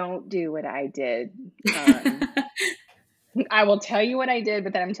 don't do what I did. Um, I will tell you what I did,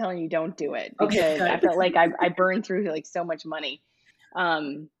 but then I'm telling you, don't do it Okay, because I good. felt like I burned through like so much money.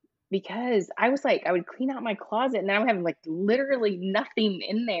 Um, because I was like, I would clean out my closet and then I would have like literally nothing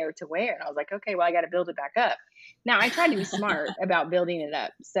in there to wear. And I was like, okay, well, I got to build it back up. Now I tried to be smart about building it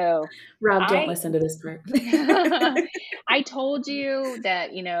up. So Rob, don't I, listen to this part. I told you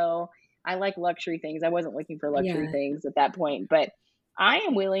that, I like luxury things. I wasn't looking for luxury Yeah. things at that point, but I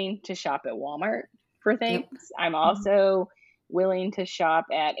am willing to shop at Walmart for things. Yep. I'm Mhm. also willing to shop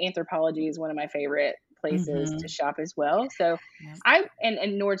at Anthropologie is one of my favorite places to Mhm. shop as well. So Yep. and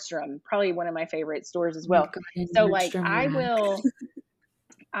Nordstrom, probably one of my favorite stores as We've well. got a So like Nordstrom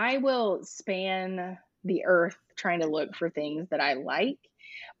I will span the earth trying to look for things that I like.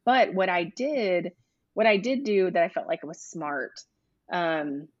 But what I did do that I felt like was smart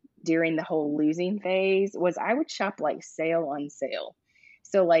um, during the whole losing phase was I would shop like sale on sale.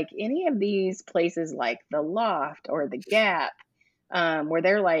 So like any of these places like the Loft or the Gap, where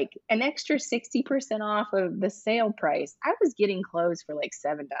they're like an extra 60% off of the sale price, I was getting clothes for like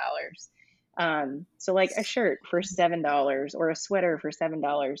 $7. So like a shirt for $7 or a sweater for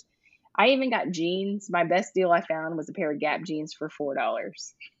 $7. I even got jeans. My best deal I found was a pair of Gap jeans for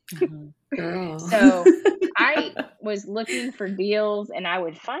 $4. Mhm. girl. So I was looking for deals and I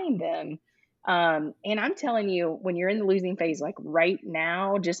would find them. And I'm telling you, when you're in the losing phase, like right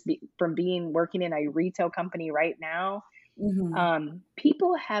now, from being working in a retail company right now, Mhm.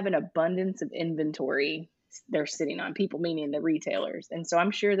 people have an abundance of inventory they're sitting on, people meaning the retailers. And so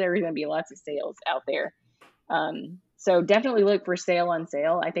I'm sure there's going to be lots of sales out there. So definitely look for sale on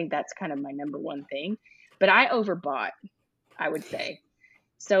sale. I think that's kind of my number one thing. But I overbought, I would say.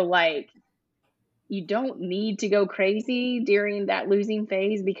 So like you don't need to go crazy during that losing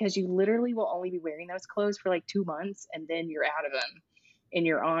phase because you literally will only be wearing those clothes for like 2 months and then you're out of them and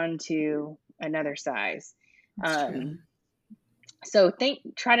you're on to another size. That's true. Um, so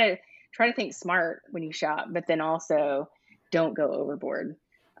try to think smart when you shop, but then also don't go overboard.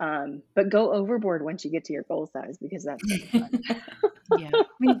 But go overboard once you get to your goal size because that's when it's fun. Yeah.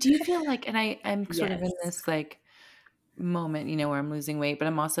 I mean, do you feel like, and I'm sort of in Yes. this like moment, where I'm losing weight, but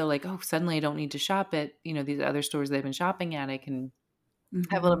I'm also like, oh, suddenly I don't need to shop at, these other stores they've been shopping at. I can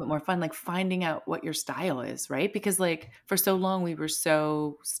have a little Mhm. bit more fun, like finding out what your style is, right? Because like for so long we were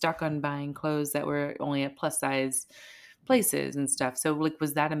so stuck on buying clothes that were only at plus size places and stuff. So like,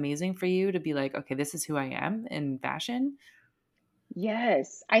 was that amazing for you to be like, okay, this is who I am in fashion?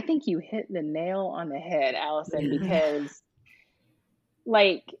 Yes, I think you hit the nail on the head, Allison, Yeah. because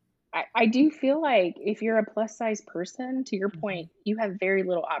like I do feel like if you're a plus size person, to your Mhm. point, you have very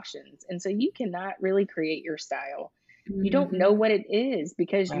little options. And so you cannot really create your style. You don't know Mhm. what it is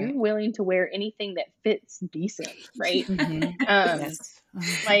because Right. you're willing to wear anything that fits decent, right? Mhm. Um, Yes.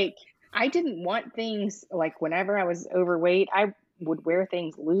 like I didn't want things like whenever I was overweight, I would wear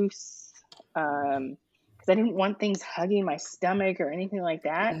things loose. Because I didn't want things hugging my stomach or anything like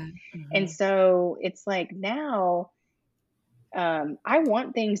that. Yeah. And Mhm. so it's like now I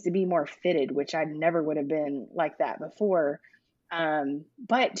want things to be more fitted, which I never would have been like that before.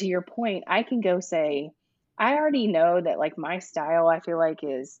 But to your point, I can go say, I already know that like my style, I feel like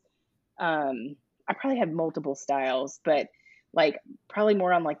is, I probably have multiple styles, but like probably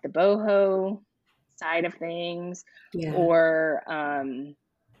more on like the boho side of things, Yeah. or I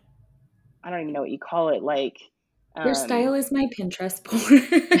don't even know what you call it. Like, Your style um, is my Pinterest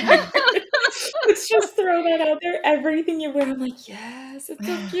board. Let's just throw that out there. Everything you wear, I'm like, "Yes, it's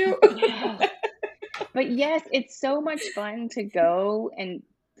so cute." yes. But yes, it's so much fun to go and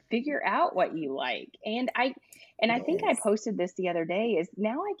figure out what you like. And I It think I is. posted this the other day is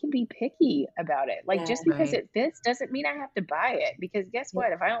now I can be picky about it. Like Yeah. just because Right. it fits doesn't mean I have to buy it because guess Yep.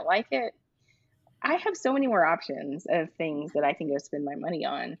 what? If I don't like it, I have so many more options of things that I can go spend my money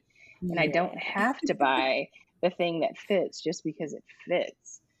on and I don't Yeah. have to buy the thing that fits just because it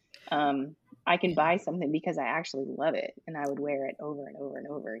fits. I can Yeah. buy something because I actually love it and I would wear it over and over and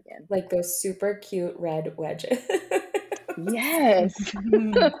over again. Like those super cute red wedges. Yes.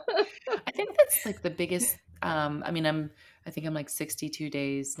 Mhm. I think that's like the biggest I mean I think I'm like 62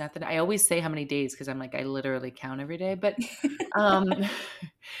 days. Not that I always say how many days because I'm like I literally count every day, but um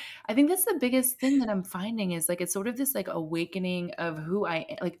I think that's the biggest thing that I'm finding is like it's sort of this like awakening of who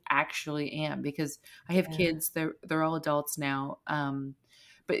like actually am because I have Yeah. kids, they're all adults now.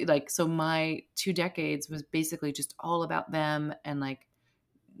 But like so my 2 decades was basically just all about them and like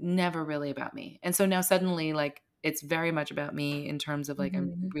never really about me. And so now suddenly like it's very much about me in terms of like I'm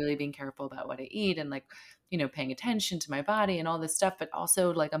Mhm. really being careful about what I eat and like, paying attention to my body and all this stuff, but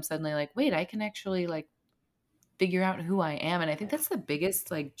also like I'm suddenly like, wait, I can actually like figure out who I am. And I think that's the biggest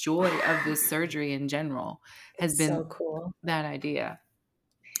like joy of this surgery in general has It's so been cool. that idea.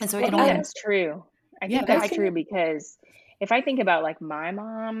 And so I it Well, think only, I that's true. I yeah, think go I that's ahead. can true because if I think about like my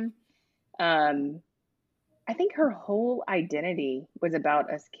mom, um, I think her whole identity was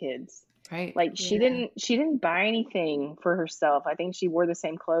about us kids. Right. Like yeah, she didn't buy anything for herself. I think she wore the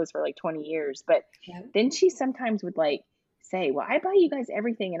same clothes for like 20 years, but yeah, then she sometimes would like say, "Well, I buy you guys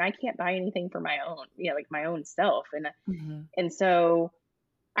everything and I can't buy anything for my own, like my own self." Hmm. And so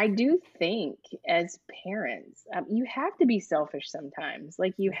I do think as parents, you have to be selfish sometimes.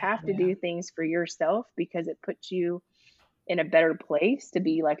 Like you yeah, have to Yeah. do things for yourself because it puts you in a better place to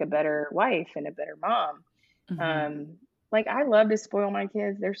be like a better wife and a better mom. Hmm. Um, like I love to spoil my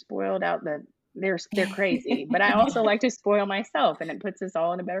kids. They're spoiled out they're crazy. But I also like to spoil myself and it puts us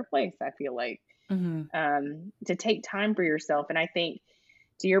all in a better place, I feel like. Hmm. To take time for yourself. And I think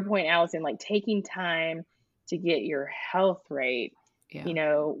to your point, Allison, like taking time to get your health right, Yeah.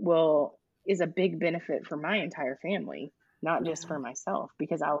 will is a big benefit for my entire family, not just yeah. for myself,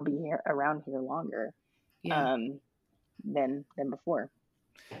 because I'll be here around here longer Yeah. um, than before.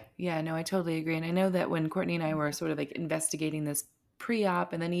 Yeah, no, I totally agree. And I know that when Courtney and I were sort of like investigating this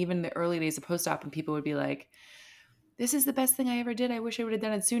pre-op and then even the early days of post-op and people would be like, this is the best thing I ever did. I wish I would have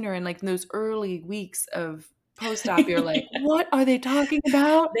done it sooner. And like in those early weeks of post-op, you're like, what are they talking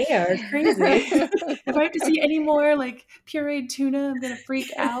about? They are crazy. If I have to see any more like pureed tuna, I'm gonna freak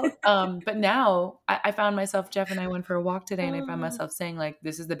out. But now I found myself, Jeff and I went for a walk today, and I found Oh, myself saying like,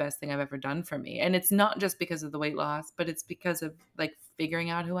 "This is the best thing I've ever done for me." And it's not just because of the weight loss, but it's because of like figuring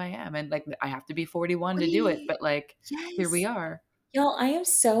out who I am. And like I have to be 41 to do it, wait. but like here we Yes. are. Y'all, I am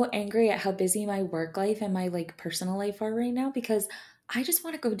so angry at how busy my work life and my like personal life are right now because I just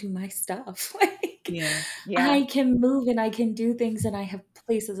want to go do my stuff. Like Yeah, Yeah. I can move and I can do things and I have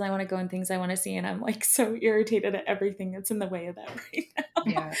places I want to go and things I want to see and I'm like so irritated at everything that's in the way of that right now.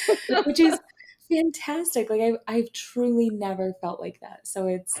 yeah, Which is fantastic. Like I've truly never felt like that. So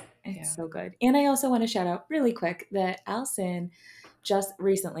it's yeah. so good. And I also want to shout out really quick that Alison just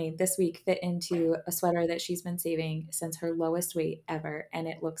recently this week fit into a sweater that she's been saving since her lowest weight ever and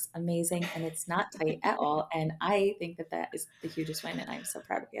it looks amazing and it's not tight at all and I think that that is the hugest win and I'm so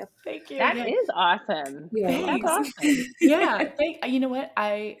proud of you. Thank you. That Yeah, is awesome. You are That's thanks. welcome. awesome. Yeah, you know what?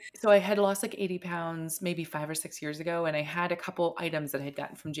 I had lost like 80 pounds maybe 5 or 6 years ago, and I had a couple items that I had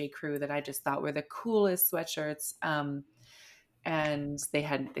gotten from J. Crew that I just thought were the coolest sweatshirts. and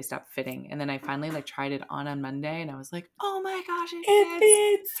they stopped fitting. And then I finally like tried it on Monday, and I was like, oh my gosh,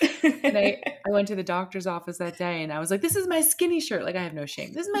 it fits. And I went to the doctor's office that day, and I was like, this is my skinny shirt. Like, I have no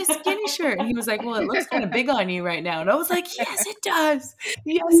shame. This is my skinny shirt. And he was like, well, it looks kind of big on you right now. And I was like, yes, it does.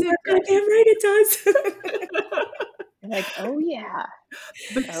 Yes, You it are does. goddamn right, it does. Like, oh yeah.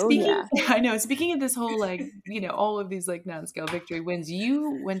 But Oh, speaking, yeah. I know, speaking of this whole, like, you know, all of these like non-scale victory wins,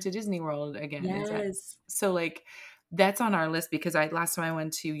 you went to Disney World again. Is that Yes. so? Like, that's on our list because last time I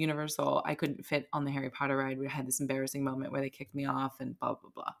went to Universal, I couldn't fit on the Harry Potter ride. We had this embarrassing moment where they kicked me off and blah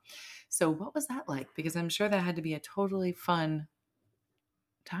blah blah. So what was that like? Because I'm sure that had to be a totally fun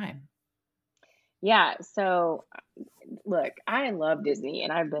time. Yeah. So look, I love Disney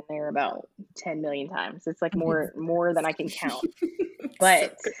and I've been there about 10 million times. It's like more than I can count.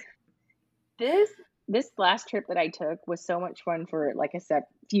 But this last trip that I took was so much fun for like a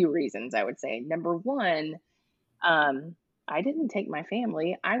few reasons, I would say. Number one, I didn't take my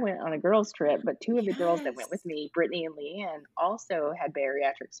family. I went on a girls' trip, but two of the girls that went with me, Brittany and Leanne, also had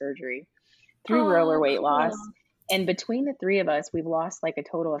bariatric surgery through roller weight loss. And between the three of us, we've lost like a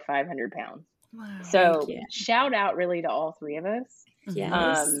total of 500 pounds. Wow. So shout out really to all three of us.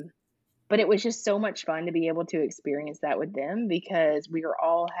 Yes. But it was just so much fun to be able to experience that with them because we were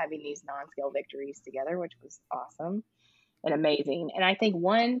all having these non-scale victories together, which was awesome and amazing. And I think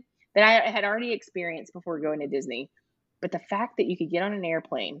one that I had already experienced before going to Disney, but the fact that you could get on an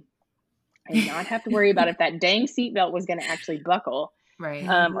airplane and not have to worry about if that dang seatbelt was going to actually buckle, Right.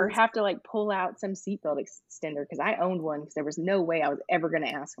 or have to like pull out some seatbelt extender because I owned one because there was no way I was ever going to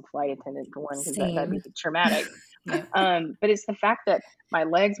ask a flight attendant for one because that'd be traumatic. Yeah. But it's the fact that my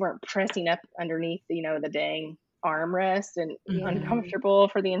legs weren't pressing up underneath, the dang armrest and be uncomfortable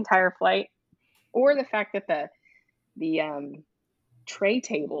for the entire flight, or the fact that the tray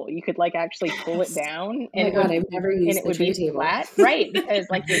table you could like actually pull it down Oh my and God, I've never used the tray table. flat, right? Because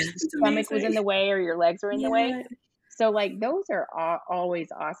like your stomach was in the way or your legs were in the way. So like those are always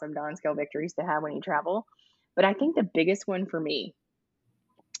awesome non-scale victories to have when you travel. But I think the biggest one for me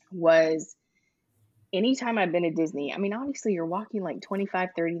was anytime I've been to Disney, I mean, obviously you're walking like 25,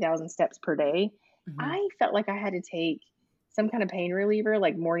 30,000 steps per day. I felt like I had to take some kind of pain reliever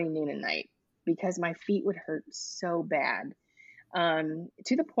like morning, noon, and night because my feet would hurt so bad.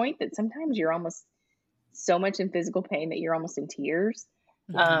 To the point that sometimes you're almost so much in physical pain that you're almost in tears.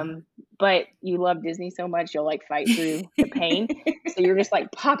 But you love Disney so much, you'll like fight through the pain. So you're just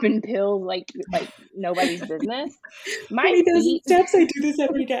like popping pills like nobody's business. My feet steps, I do this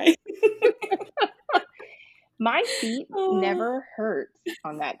every day. My feet never hurt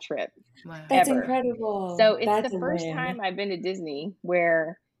on that trip. Wow. That's ever. Incredible. So it's That's the first time I've been to Disney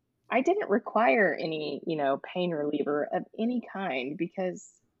where I didn't require any, pain reliever of any kind because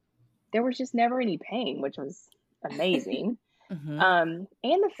there was just never any pain, which was amazing. And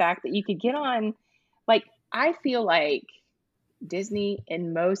the fact that you could get on, like, I feel like Disney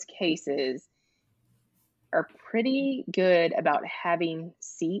in most cases are pretty good about having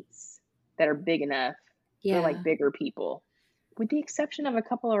seats that are big enough for like bigger people, with the exception of a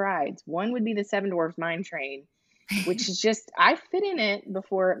couple of rides. One would be the Seven Dwarfs Mine Train, which is just, I fit in it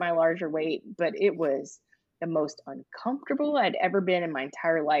before at my larger weight, but it was the most uncomfortable I'd ever been in my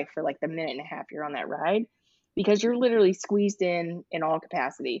entire life for like the minute and a half you're on that ride, because you're literally squeezed in all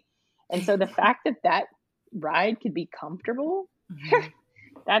capacity. And so the fact that ride could be comfortable,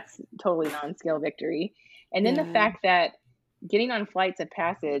 that's totally non-scale victory. And then the fact that getting on flights of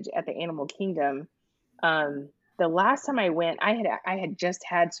passage at the Animal Kingdom, the last time I went, I had just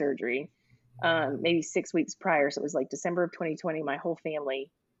had surgery, maybe 6 weeks prior. So it was like December of 2020. My whole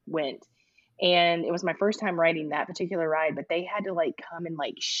family went, and it was my first time riding that particular ride. But they had to like come and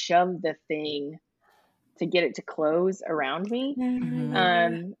like shove the thing to get it to close around me.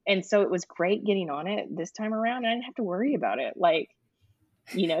 And so it was great getting on it this time around. I didn't have to worry about it. Like,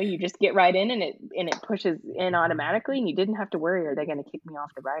 you just get right in and it pushes in automatically, and you didn't have to worry, are they going to kick me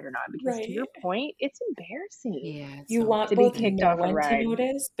off the ride or not? Because to your point, it's embarrassing. Yeah. You want to be both kicked no off a one to ride.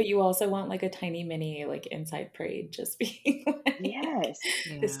 notice, but you also want like a tiny mini like inside parade just being like, Yes.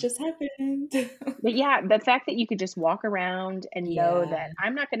 this just happened. But yeah, the fact that you could just walk around and know that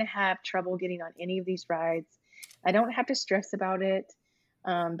I'm not going to have trouble getting on any of these rides. I don't have to stress about it.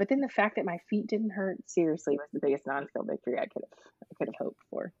 But then the fact that my feet didn't hurt, seriously, was the biggest non-scale victory I could have hoped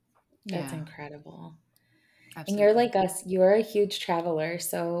for. That's incredible. Absolutely. And you're like us, you're a huge traveler.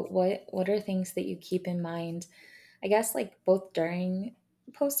 So what are things that you keep in mind, I guess, like both during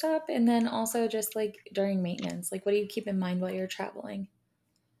post-op and then also just like during maintenance? Like what do you keep in mind while you're traveling?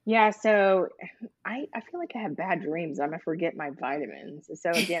 Yeah, so I feel like I have bad dreams. I'm gonna forget my vitamins. So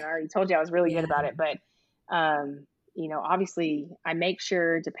again, I already told you I was really good about it, but obviously I make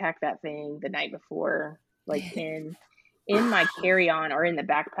sure to pack that thing the night before, like in my carry-on or in the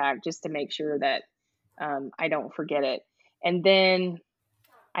backpack, just to make sure that I don't forget it. And then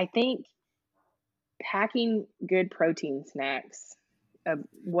I think packing good protein snacks,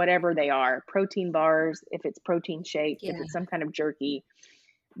 whatever they are, protein bars, if it's protein shakes, if Yeah. it's some kind of jerky,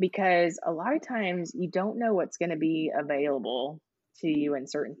 because a lot of times you don't know what's going to be available to you in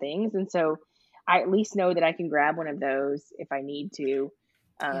certain things. And so I at least know that I can grab one of those if I need to,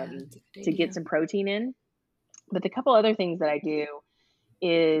 Yeah, that's a good to get idea. some protein in. But the couple other things that I do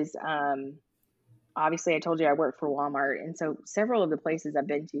is, obviously I told you I work for Walmart. And so several of the places I've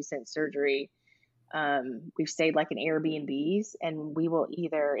been to since surgery, we've stayed like in Airbnbs, and we will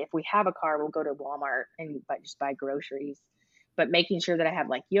either, if we have a car, we'll go to Walmart and just buy groceries, but making sure that I have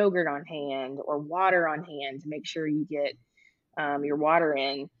like yogurt on hand or water on hand to make sure you get your water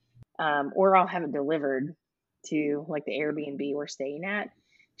in, or I'll have it delivered to like the Airbnb we're staying at,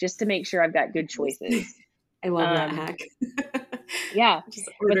 just to make sure I've got good choices. I love that Um, hack. yeah, Just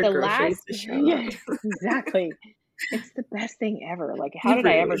but order the groceries last, to show up. yeah, exactly. It's the best thing ever. Like, how It did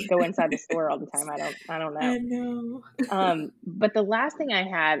I ever really go is. inside the store all the time? I don't know. I know. But the last thing I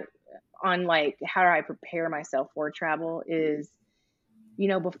had on like how do I prepare myself for travel is,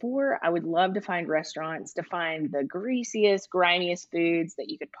 before I would love to find restaurants to find the greasiest, grimiest foods that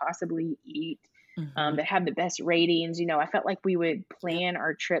you could possibly eat, Mhm. that have the best ratings. I felt like we would Yep. plan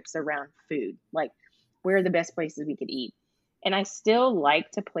our trips around food, like where are the best places we could eat. And I still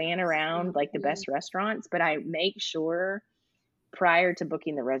like to plan around like the best restaurants, but I make sure prior to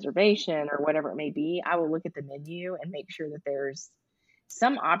booking the reservation or whatever it may be, I will look at the menu and make sure that there's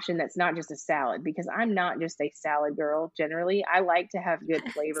some option that's not just a salad, because I'm not just a salad girl generally. I like to have good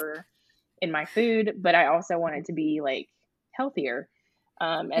flavor in my food, but I also want it to be like healthier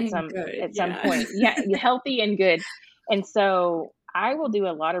at And some good, at some yeah. point. Yeah, healthy and good. And so I will do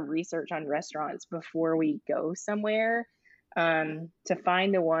a lot of research on restaurants before we go somewhere, to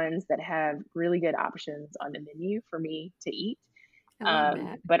find the ones that have really good options on the menu for me to eat, I love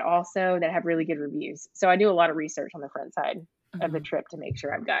that. but also that have really good reviews. So I do a lot of research on the front side of the Mhm. trip to make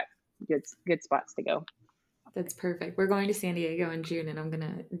sure I've got good spots to go. That's perfect. We're going to San Diego in June, and I'm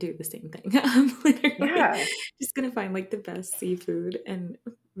gonna do the same thing. I'm literally Yeah. just gonna find like the best seafood and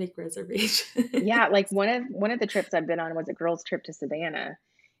make reservations. Yeah, like one of the trips I've been on was a girls' trip to Savannah,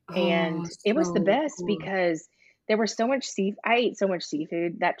 Oh, and it was the so best cool. because there was so much I ate so much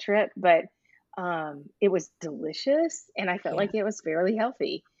seafood that trip, but it was delicious and I felt Yeah, like it was fairly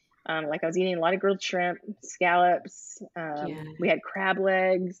healthy. Like I was eating a lot of grilled shrimp, scallops, yeah. we had crab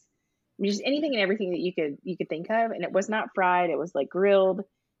legs, just anything and everything that you could think of, and it was not fried, it was like grilled,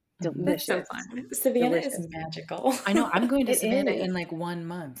 Mhm. That's so delicious. fun. Savannah is Delicious. magical. I know, I'm going to It Savannah is. in like 1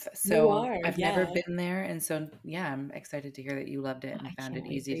 month, You so are, I've never yeah. been there, and so, yeah, I'm excited to hear that you loved it I and found can't it wait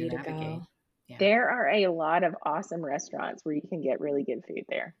for easy to you to navigate. go. Yeah. There are a lot of awesome restaurants where you can get really good food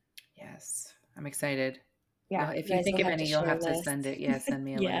there. Yes. I'm excited. Yeah. If You you guys think will of have to any, you'll share have to send lists. it. Yeah, send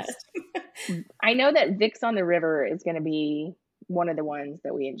me a Yeah. list. I know that Vic's on the River is going to be one of the ones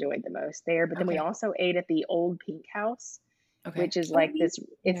that we enjoyed the most there, but then we Okay. also ate at the Old Pink House, Okay. which is Oh, like neat. this,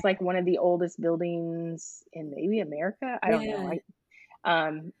 Yeah. it's like one of the oldest buildings in maybe America. I don't know.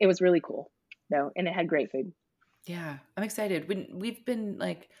 Yeah. It was really cool though, and it had great food. Yeah, I'm excited. We've been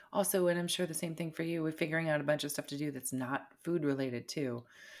like also, and I'm sure the same thing for you, with figuring out a bunch of stuff to do that's not food related too.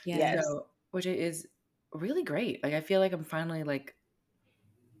 Yes. Yes. So, which is really great. Like I feel like I'm finally like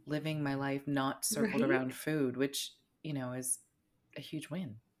living my life not circled Right? around food, which, is a huge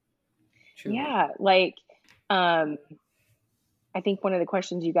win. Truly. Yeah. Like, um, I think one of the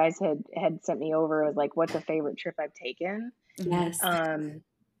questions you guys had sent me over was like, what's a favorite trip I've taken? Mhm. Yes.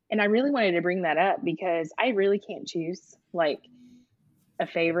 And I really wanted to bring that up because I really can't choose like a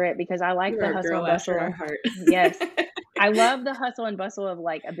favorite because I like You the are a hustle and girl after our bustle. heart. Yes. I love the hustle and bustle of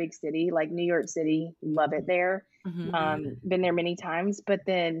like a big city, like New York City. Love it there. Mhm. Yeah. Been there many times, but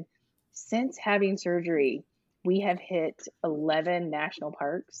then since having surgery, we have hit 11 national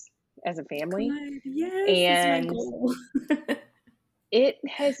parks as a family, Good. Yes, that's my and goal. it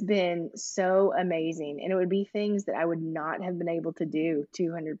has been so amazing. And it would be things that I would not have been able to do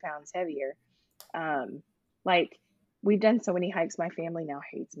 200 pounds heavier. Um, like we've done so many hikes, my family now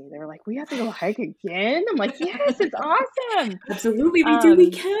hates me. They're like, "We have to go hike again?" I'm like, "Yes, it's awesome." Absolutely, we do. We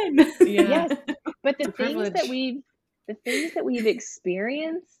Um, can. Yeah, yes, but it's a privilege. the things that we've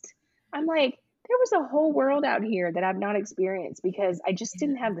experienced, I'm like, there was a whole world out here that I've not experienced because I just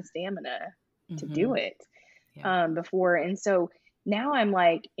didn't have the stamina to do Mhm. it Yeah. before. And so now I'm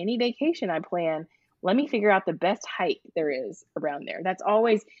like, any vacation I plan, let me figure out the best hike there is around there. That's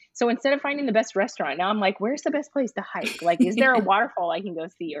always, so instead of finding the best restaurant, now I'm like, where's the best place to hike? Like, is there a waterfall I can go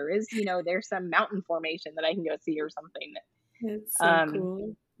see? Or is, there's some mountain formation that I can go see or something? It's so Um,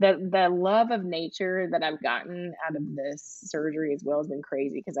 cool. the love of nature that I've gotten out of this surgery as well has been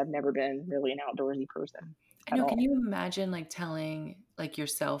crazy because I've never been really an outdoorsy person I at know. Can all. you imagine like telling like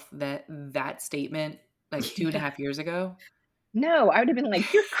yourself that statement like 2.5 years ago? No, I would have been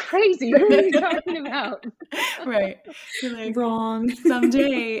like, you're crazy. What are you talking about? Right. You're like, Wrong.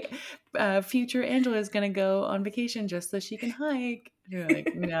 someday future Angela is going to go on vacation just so she can hike. And you're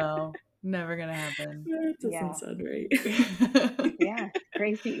like, no, never going to happen. That Yeah. doesn't sound right. Yeah,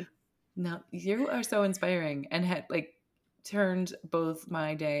 crazy. No, you are so inspiring and had like turned both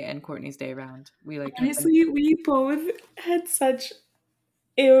my day and Courtney's day around. We like have been, Honestly, we both had such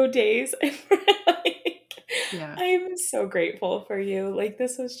ew days. And we're like, yeah, I'm so grateful for you. Like,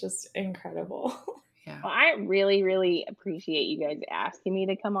 this was just incredible. yeah. Well, I really, really appreciate you guys asking me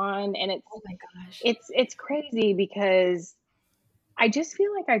to come on. And Oh my gosh. it's crazy because I just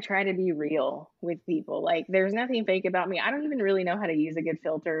feel like I try to be real with people. Like there's nothing fake about me. I don't even really know how to use a good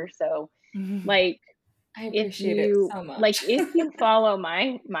filter. So like I appreciate it so much. if you follow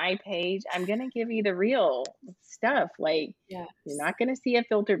my page, I'm gonna give you the real stuff. Like Yes. you're not gonna see a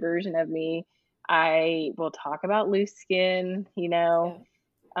filtered version of me. I will talk about loose skin, Yeah.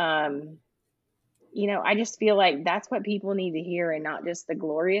 I just feel like that's what people need to hear and not just the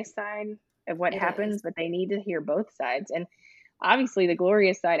glorious side of what It happens, is. but they need to hear both sides. And obviously the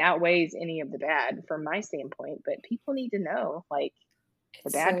glorious side outweighs any of the bad from my standpoint, but people need to know like the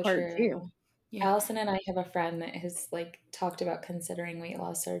It's bad so part too. true. Yeah. Allison and I have a friend that has like talked about considering weight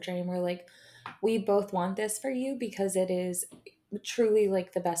loss surgery, and we're like, we both want this for you because it is truly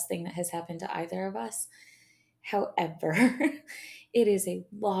like the best thing that has happened to either of us. However, it is a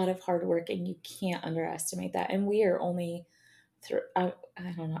lot of hard work and you can't underestimate that. And we are only through, I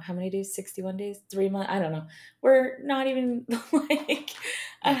don't know how many days, 61 days, 3 months. I don't know. We're not even like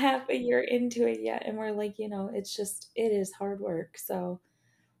a half a year into it yet. And we're like, it is hard work. So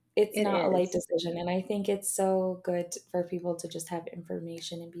it's It not a light is. decision. And I think it's so good for people to just have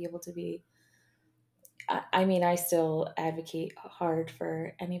information and be able to be, I mean, I still advocate hard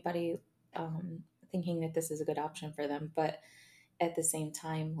for anybody thinking that this is a good option for them. But at the same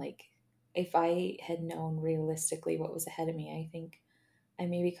time, like if I had known realistically what was ahead of me, I think I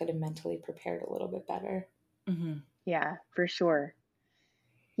maybe could have mentally prepared a little bit better. Mm-hmm. Yeah, for sure.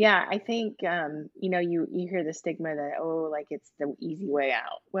 Yeah, I think you hear the stigma that like it's the easy way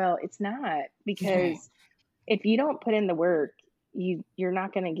out. Well, it's not because if you don't put in the work, you're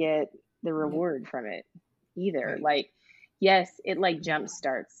not going to get the reward from it either. Right. Like yes, it like jump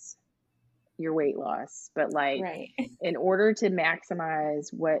starts your weight loss, but like Right. in order to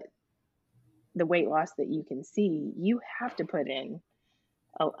maximize what the weight loss that you can see, you have to put in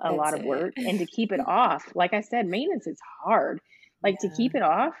a lot of work and to keep it off. Like I said, maintenance is hard. Like to keep it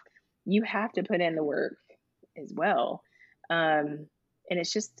off, you have to put in the work as well. And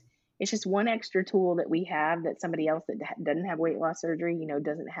it's just one extra tool that we have that somebody else that doesn't have weight loss surgery,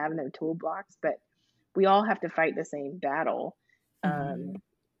 doesn't have in their toolbox, but we all have to fight the same battle. And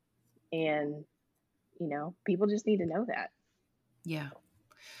people just need to know that. Yeah.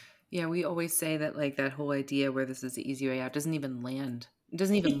 Yeah, we always say that like that whole idea where this is the easy way out doesn't even land. It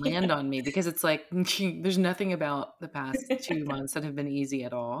doesn't even land on me because it's like there's nothing about the past 2 months that have been easy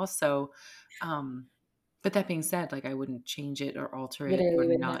at all. So, but that being said, like I wouldn't change it or alter it or Literally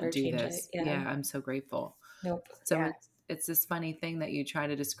would not never do change this. it. Yeah. I'm so grateful. Nope. So Yeah. it's this funny thing that you try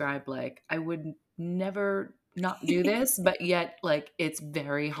to describe like I would never not do this, but yet like it's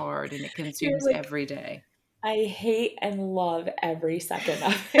very hard and it consumes like, every day. I hate and love every second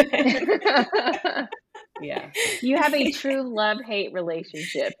of it. Yeah. You have a true love-hate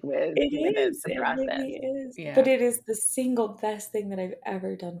relationship with It the process. really is. Yeah. But it is the single best thing that I've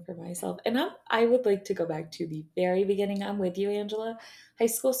ever done for myself. And I would like to go back to the very beginning. I'm with you, Angela. High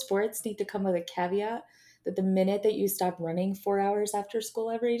school sports need to come with a caveat that the minute that you stop running 4 hours after school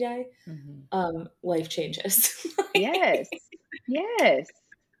every day, life changes. Yes. Yes.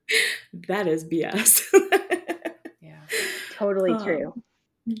 That is BS. Yeah. Totally true.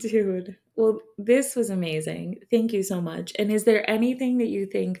 Dude. Well, this was amazing. Thank you so much. And is there anything that you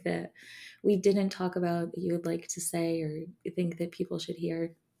think that we didn't talk about that you would like to say or you think that people should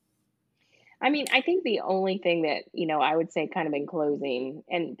hear? I mean, I think the only thing that, I would say kind of in closing,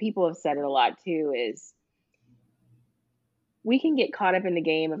 and people have said it a lot too, is we can get caught up in the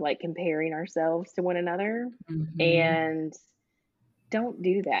game of like comparing ourselves to one another. Mhm. And don't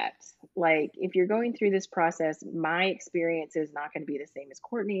do that. Like, if you're going through this process, my experience is not going to be the same as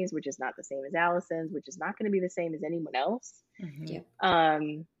Courtney's, which is not the same as Allison's, which is not going to be the same as anyone else. Yep.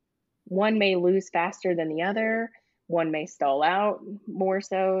 One may lose faster than the other. One may stall out more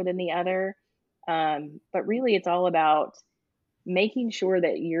so than the other. But really, it's all about making sure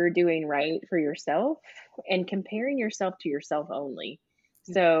that you're doing right for yourself and comparing yourself to yourself only.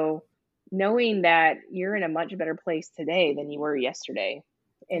 So knowing that you're in a much better place today than you were yesterday.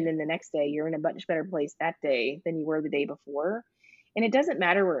 And then the next day, you're in a much better place that day than you were the day before. And it doesn't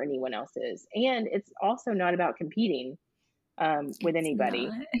matter where anyone else is. And it's also not about competing with anybody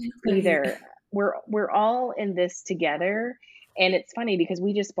either. We're all in this together. And it's funny because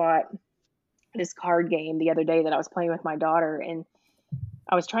we just bought this card game the other day that I was playing with my daughter, and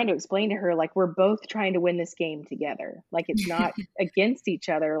I was trying to explain to her, like, we're both trying to win this game together. Like, it's not against each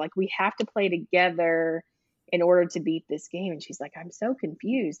other. Like, we have to play together in order to beat this game. And she's like, I'm so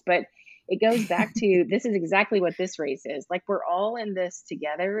confused. But it goes back to, this is exactly what this race is. Like, we're all in this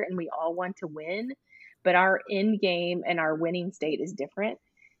together and we all want to win, but our end game and our winning state is different.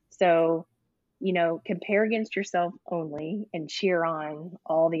 So, you know, compare against yourself only and cheer on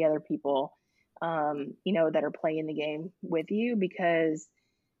all the other people, you know, that are playing the game with you, because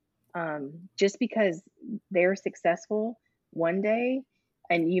just because they're successful one day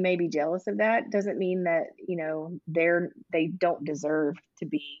and you may be jealous of that doesn't mean that, you know, they don't deserve to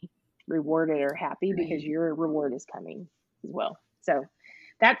be rewarded or happy, because your reward is coming as well. So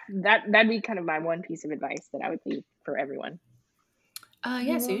that'd be kind of my one piece of advice that I would leave for everyone.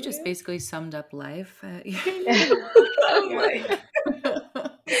 Yeah, so you just basically summed up life.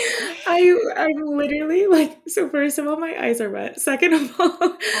 I'm literally like, so first of all, my eyes are wet. Second of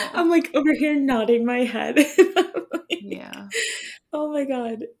all, I'm like over here nodding my head. Yeah. Oh my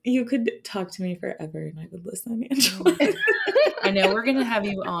God. You could talk to me forever and I would listen, Angela. I know we're going to have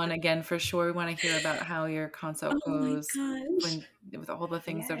you on again for sure. We want to hear about how your consult goes with all the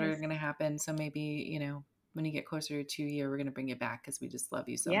things that are going to happen. So maybe, you know, when you get closer to 2 years, we're going to bring it back because we just love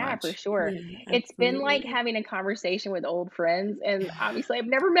you so much. Yeah, for sure. Yeah, it's been like having a conversation with old friends, and obviously I've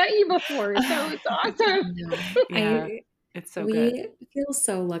never met you before, so it's awesome. Yeah, it's so good. We feel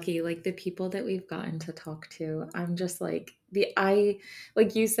so lucky, like the people that we've gotten to talk to. I'm just like,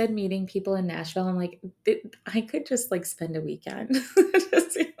 like you said, meeting people in Nashville, I'm like, I could just like spend a weekend.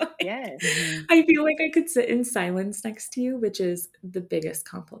 Just, like, Yes. I feel like I could sit in silence next to you, which is the biggest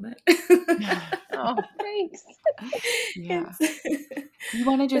compliment. Oh, thanks. Yeah. You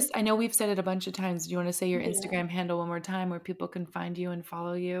want to just, I know we've said it a bunch of times. Do you want to say your Instagram handle one more time where people can find you and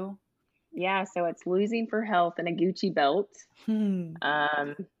follow you? Yeah, so it's Losing for Health and a Gucci Belt.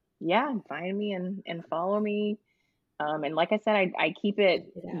 Yeah, find me and follow me. And like I said, I keep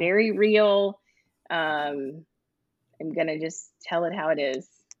it very real. I'm gonna just tell it how it is.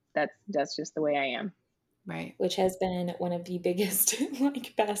 That's just the way I am. Right. Which has been one of the biggest,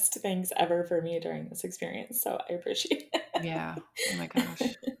 like, best things ever for me during this experience. So I appreciate it. Yeah. Oh my gosh.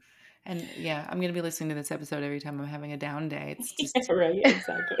 And yeah, I'm going to be listening to this episode every time I'm having a down day. It's just right.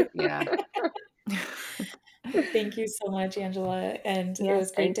 Exactly. Yeah. Thank you so much, Angela. And it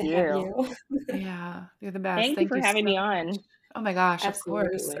was great to have you. Yeah. You're the best. Thank you for having me on. Oh my gosh. Absolutely.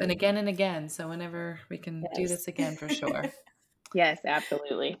 Of course. And again. So whenever we can do this again, for sure. Yes,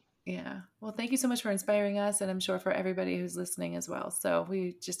 absolutely. Yeah. Well, thank you so much for inspiring us, and I'm sure for everybody who's listening as well. So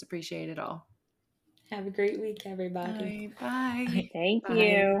we just appreciate it all. Have a great week, everybody. Bye. Thank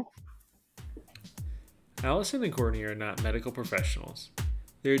you. Allison and Courtney are not medical professionals.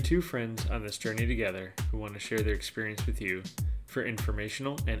 They are two friends on this journey together who want to share their experience with you for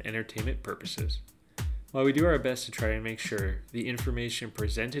informational and entertainment purposes. While we do our best to try and make sure the information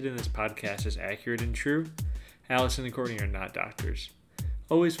presented in this podcast is accurate and true, Allison and Courtney are not doctors.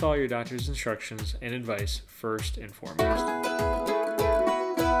 Always follow your doctor's instructions and advice first and foremost.